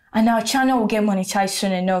 And our channel will get monetized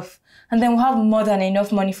soon enough. And then we'll have more than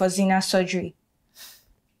enough money for Zina's surgery.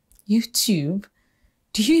 YouTube?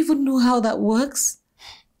 Do you even know how that works?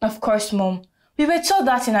 Of course, Mom. We were taught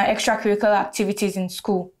that in our extracurricular activities in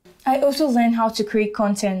school. I also learned how to create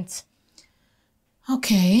content.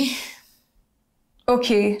 Okay.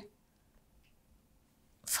 Okay.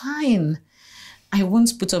 Fine. I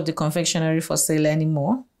won't put up the confectionery for sale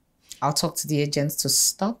anymore. I'll talk to the agents to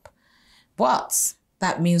stop. But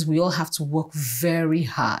that means we all have to work very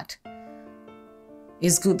hard.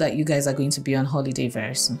 It's good that you guys are going to be on holiday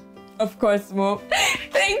very soon. Of course, Mom.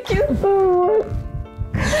 Thank you so much.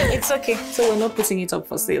 It's okay. So we're not putting it up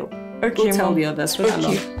for sale. Okay, Go tell Mom. the others. Run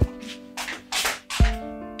along.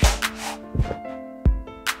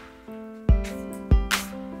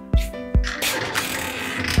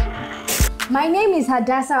 My name is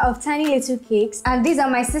Hadassah of Tiny Little Cakes, and these are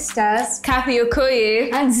my sisters, Kathy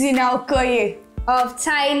Okoye and Zina Okoye of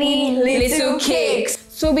Tiny Little Cakes.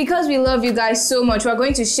 So because we love you guys so much, we're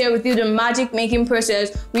going to share with you the magic making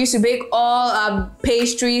process. We used to bake all our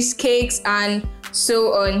pastries, cakes, and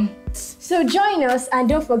so on. So join us and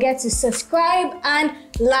don't forget to subscribe and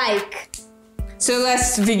like. So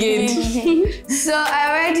let's begin. So I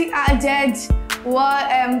already added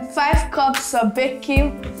 5 cups of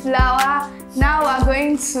baking flour. Now we're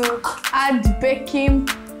going to add baking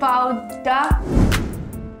powder.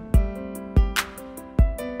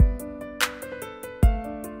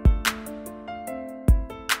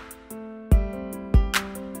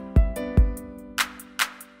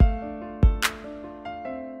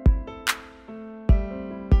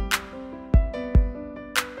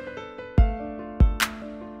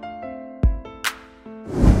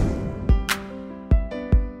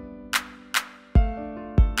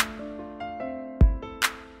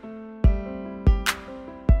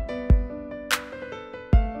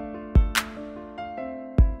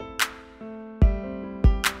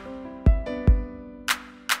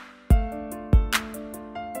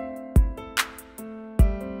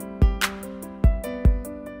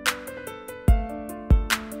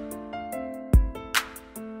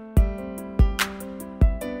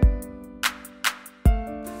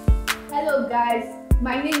 Hello guys,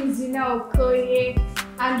 my name is Zina Okoye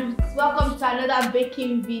and welcome to another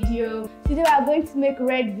baking video. Today we are going to make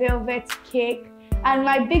red velvet cake, and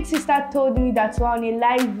my big sister told me that we're on a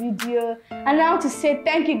live video, and I want to say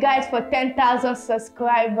thank you guys for 10,000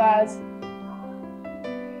 subscribers.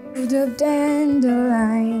 The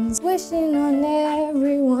dandelions wishing on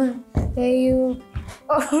everyone that you.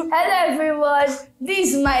 Oh, hello everyone,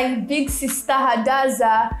 this is my big sister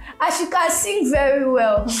Hadassah, and she can sing very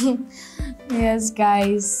well. Yes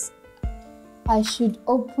guys, I should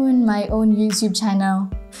open my own YouTube channel.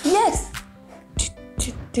 Yes!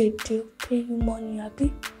 They pay you money,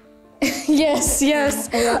 Abby? Yes.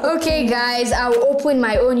 Okay, guys, I'll open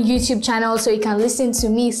my own YouTube channel so you can listen to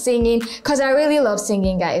me singing, because I really love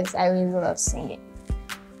singing, guys. I really love singing.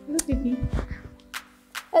 Look at me.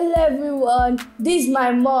 Hello, everyone. This is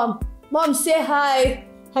my mom. Mom, say hi.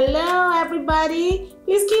 Hello, everybody.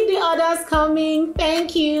 Please keep the orders coming.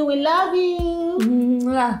 Thank you. We love you.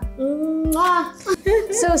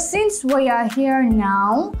 So since we are here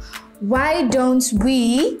now, why don't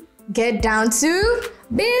we get down to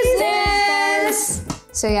business?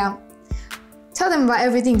 So yeah, tell them about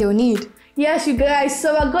everything they'll need. Yes, you guys.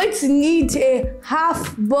 So we're going to need a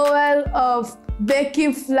half bowl of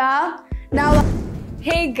baking flour. Now,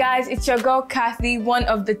 Hey guys, it's your girl Kathy, one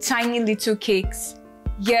of the Tiny Little Cakes.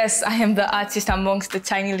 Yes, I am the artist amongst the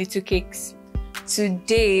Tiny Little Cakes.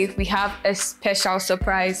 Today, we have a special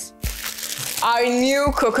surprise. Our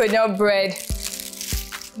new coconut bread.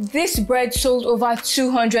 This bread sold over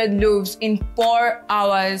 200 loaves in 4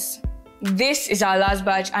 hours. This is our last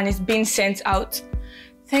batch and it's been sent out.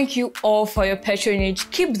 Thank you all for your patronage.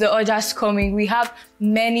 Keep the orders coming. We have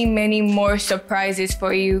many more surprises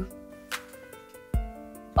for you.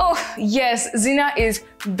 Oh yes, Zina is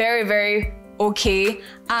very okay,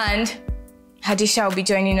 and Hadisha will be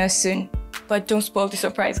joining us soon. But don't spoil the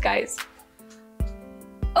surprise, guys.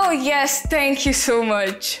 Oh yes, thank you so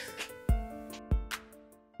much.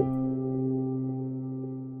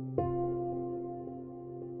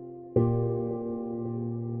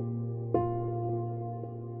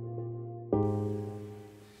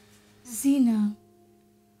 Zina,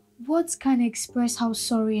 words can't express how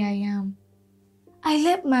sorry I am. I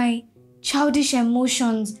let my childish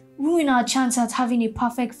emotions ruin our chance at having a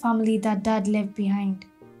perfect family that Dad left behind.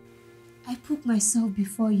 I put myself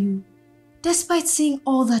before you, despite seeing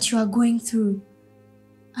all that you are going through.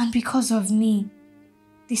 And because of me,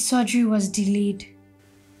 the surgery was delayed.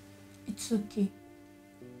 It's okay.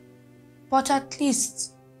 But at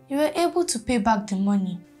least you were able to pay back the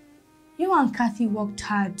money. You and Kathy worked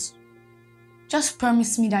hard. Just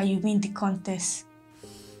promise me that you win the contest.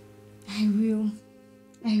 I will,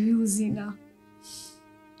 Zina.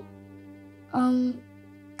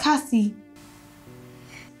 Kathy,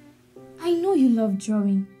 I know you love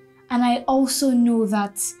drawing, and I also know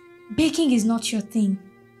that baking is not your thing.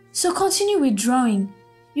 So continue with drawing.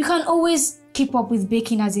 You can always keep up with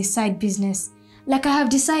baking as a side business, like I have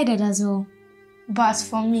decided as well. But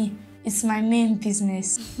for me, it's my main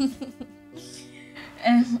business.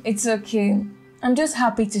 It's okay. I'm just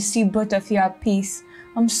happy to see both of you at peace.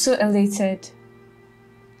 I'm so elated.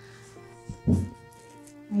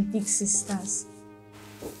 My big sisters.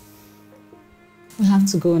 We have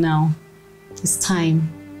to go now. It's time.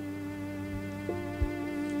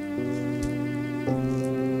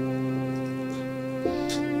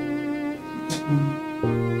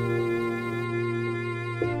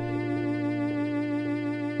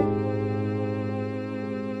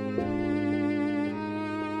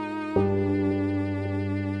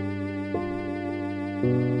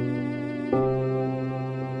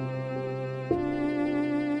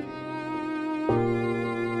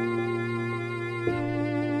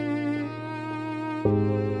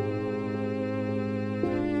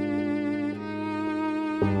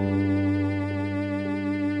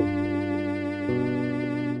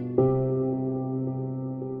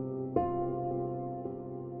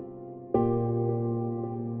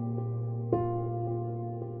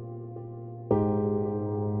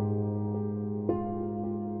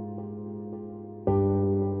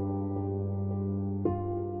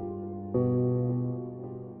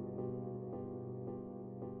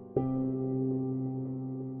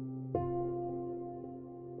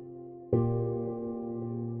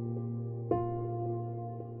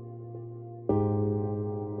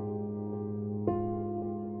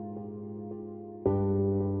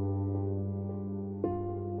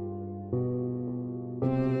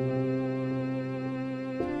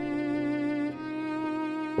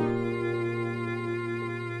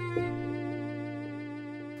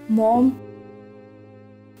 Mom?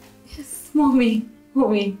 Yes, Mommy.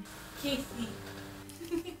 Casey.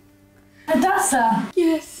 Adasa?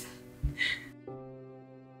 Yes.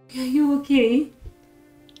 Are you okay?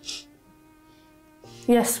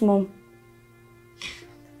 Yes, Mom.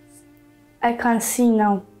 I can see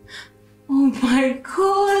now. Oh my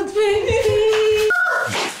God, baby!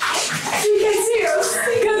 You can see us.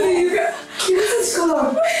 You can see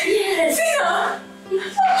school. Yes. See her?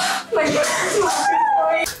 Oh my God,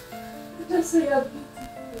 that's so you're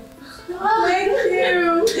beautiful. Thank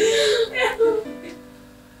you.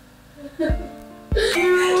 Thank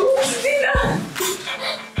you. Stina.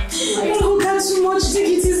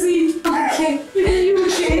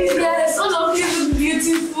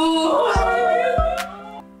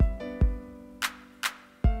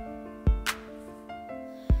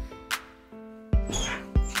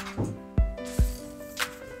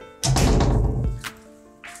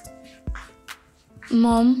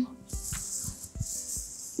 Mom,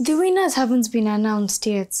 the winners haven't been announced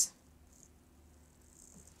yet.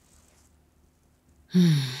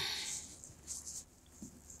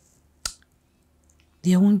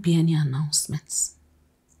 There won't be any announcements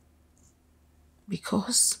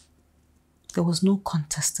because there was no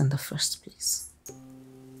contest in the first place.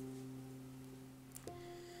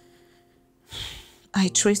 I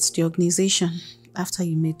traced the organization after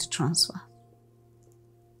you made the transfer,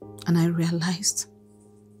 and I realized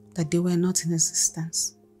that they were not in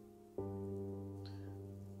existence.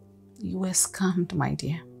 You were scammed, my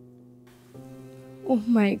dear. Oh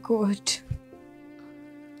my God.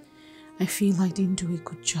 I feel I didn't do a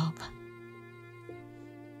good job.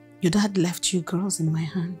 Your dad left you girls in my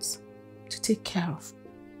hands to take care of.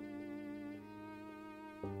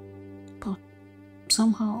 But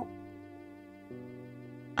somehow,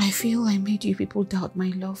 I feel I made you people doubt my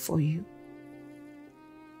love for you.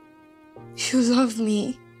 You love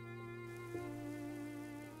me.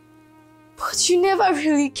 But you never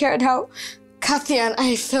really cared how Kathy and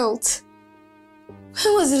I felt.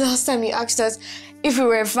 When was the last time you asked us if we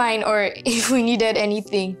were fine or if we needed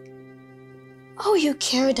anything? All you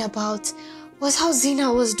cared about was how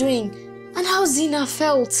Zina was doing and how Zina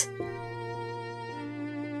felt.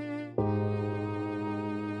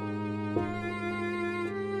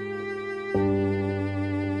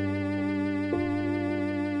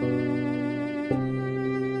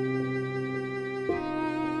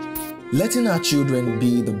 Letting our children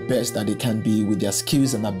be the best that they can be with their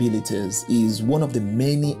skills and abilities is one of the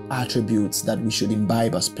many attributes that we should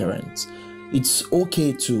imbibe as parents. It's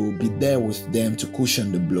okay to be there with them to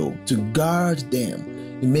cushion the blow, to guard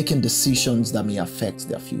them in making decisions that may affect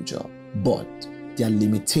their future. But their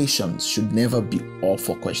limitations should never be up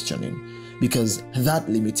for questioning, because that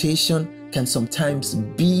limitation can sometimes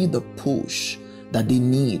be the push that they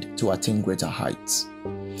need to attain greater heights.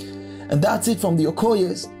 And that's it from the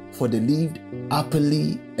Okoyes, for they lived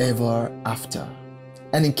happily ever after.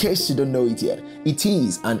 And in case you don't know it yet, it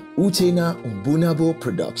is an Uchenna Umbunabo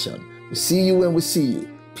production. We see you when we see you.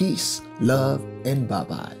 Peace, love, and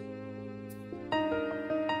bye-bye.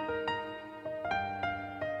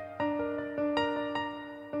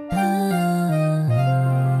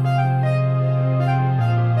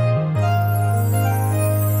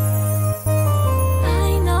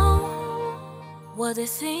 I know what they're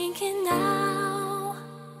thinking now.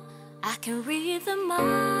 I can read the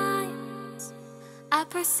minds, I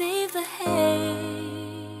perceive the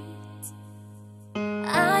hate.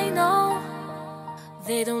 I know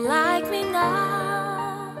they don't like me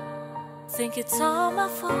now, think it's all my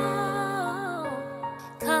fault,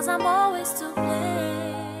 'cause I'm always to blame.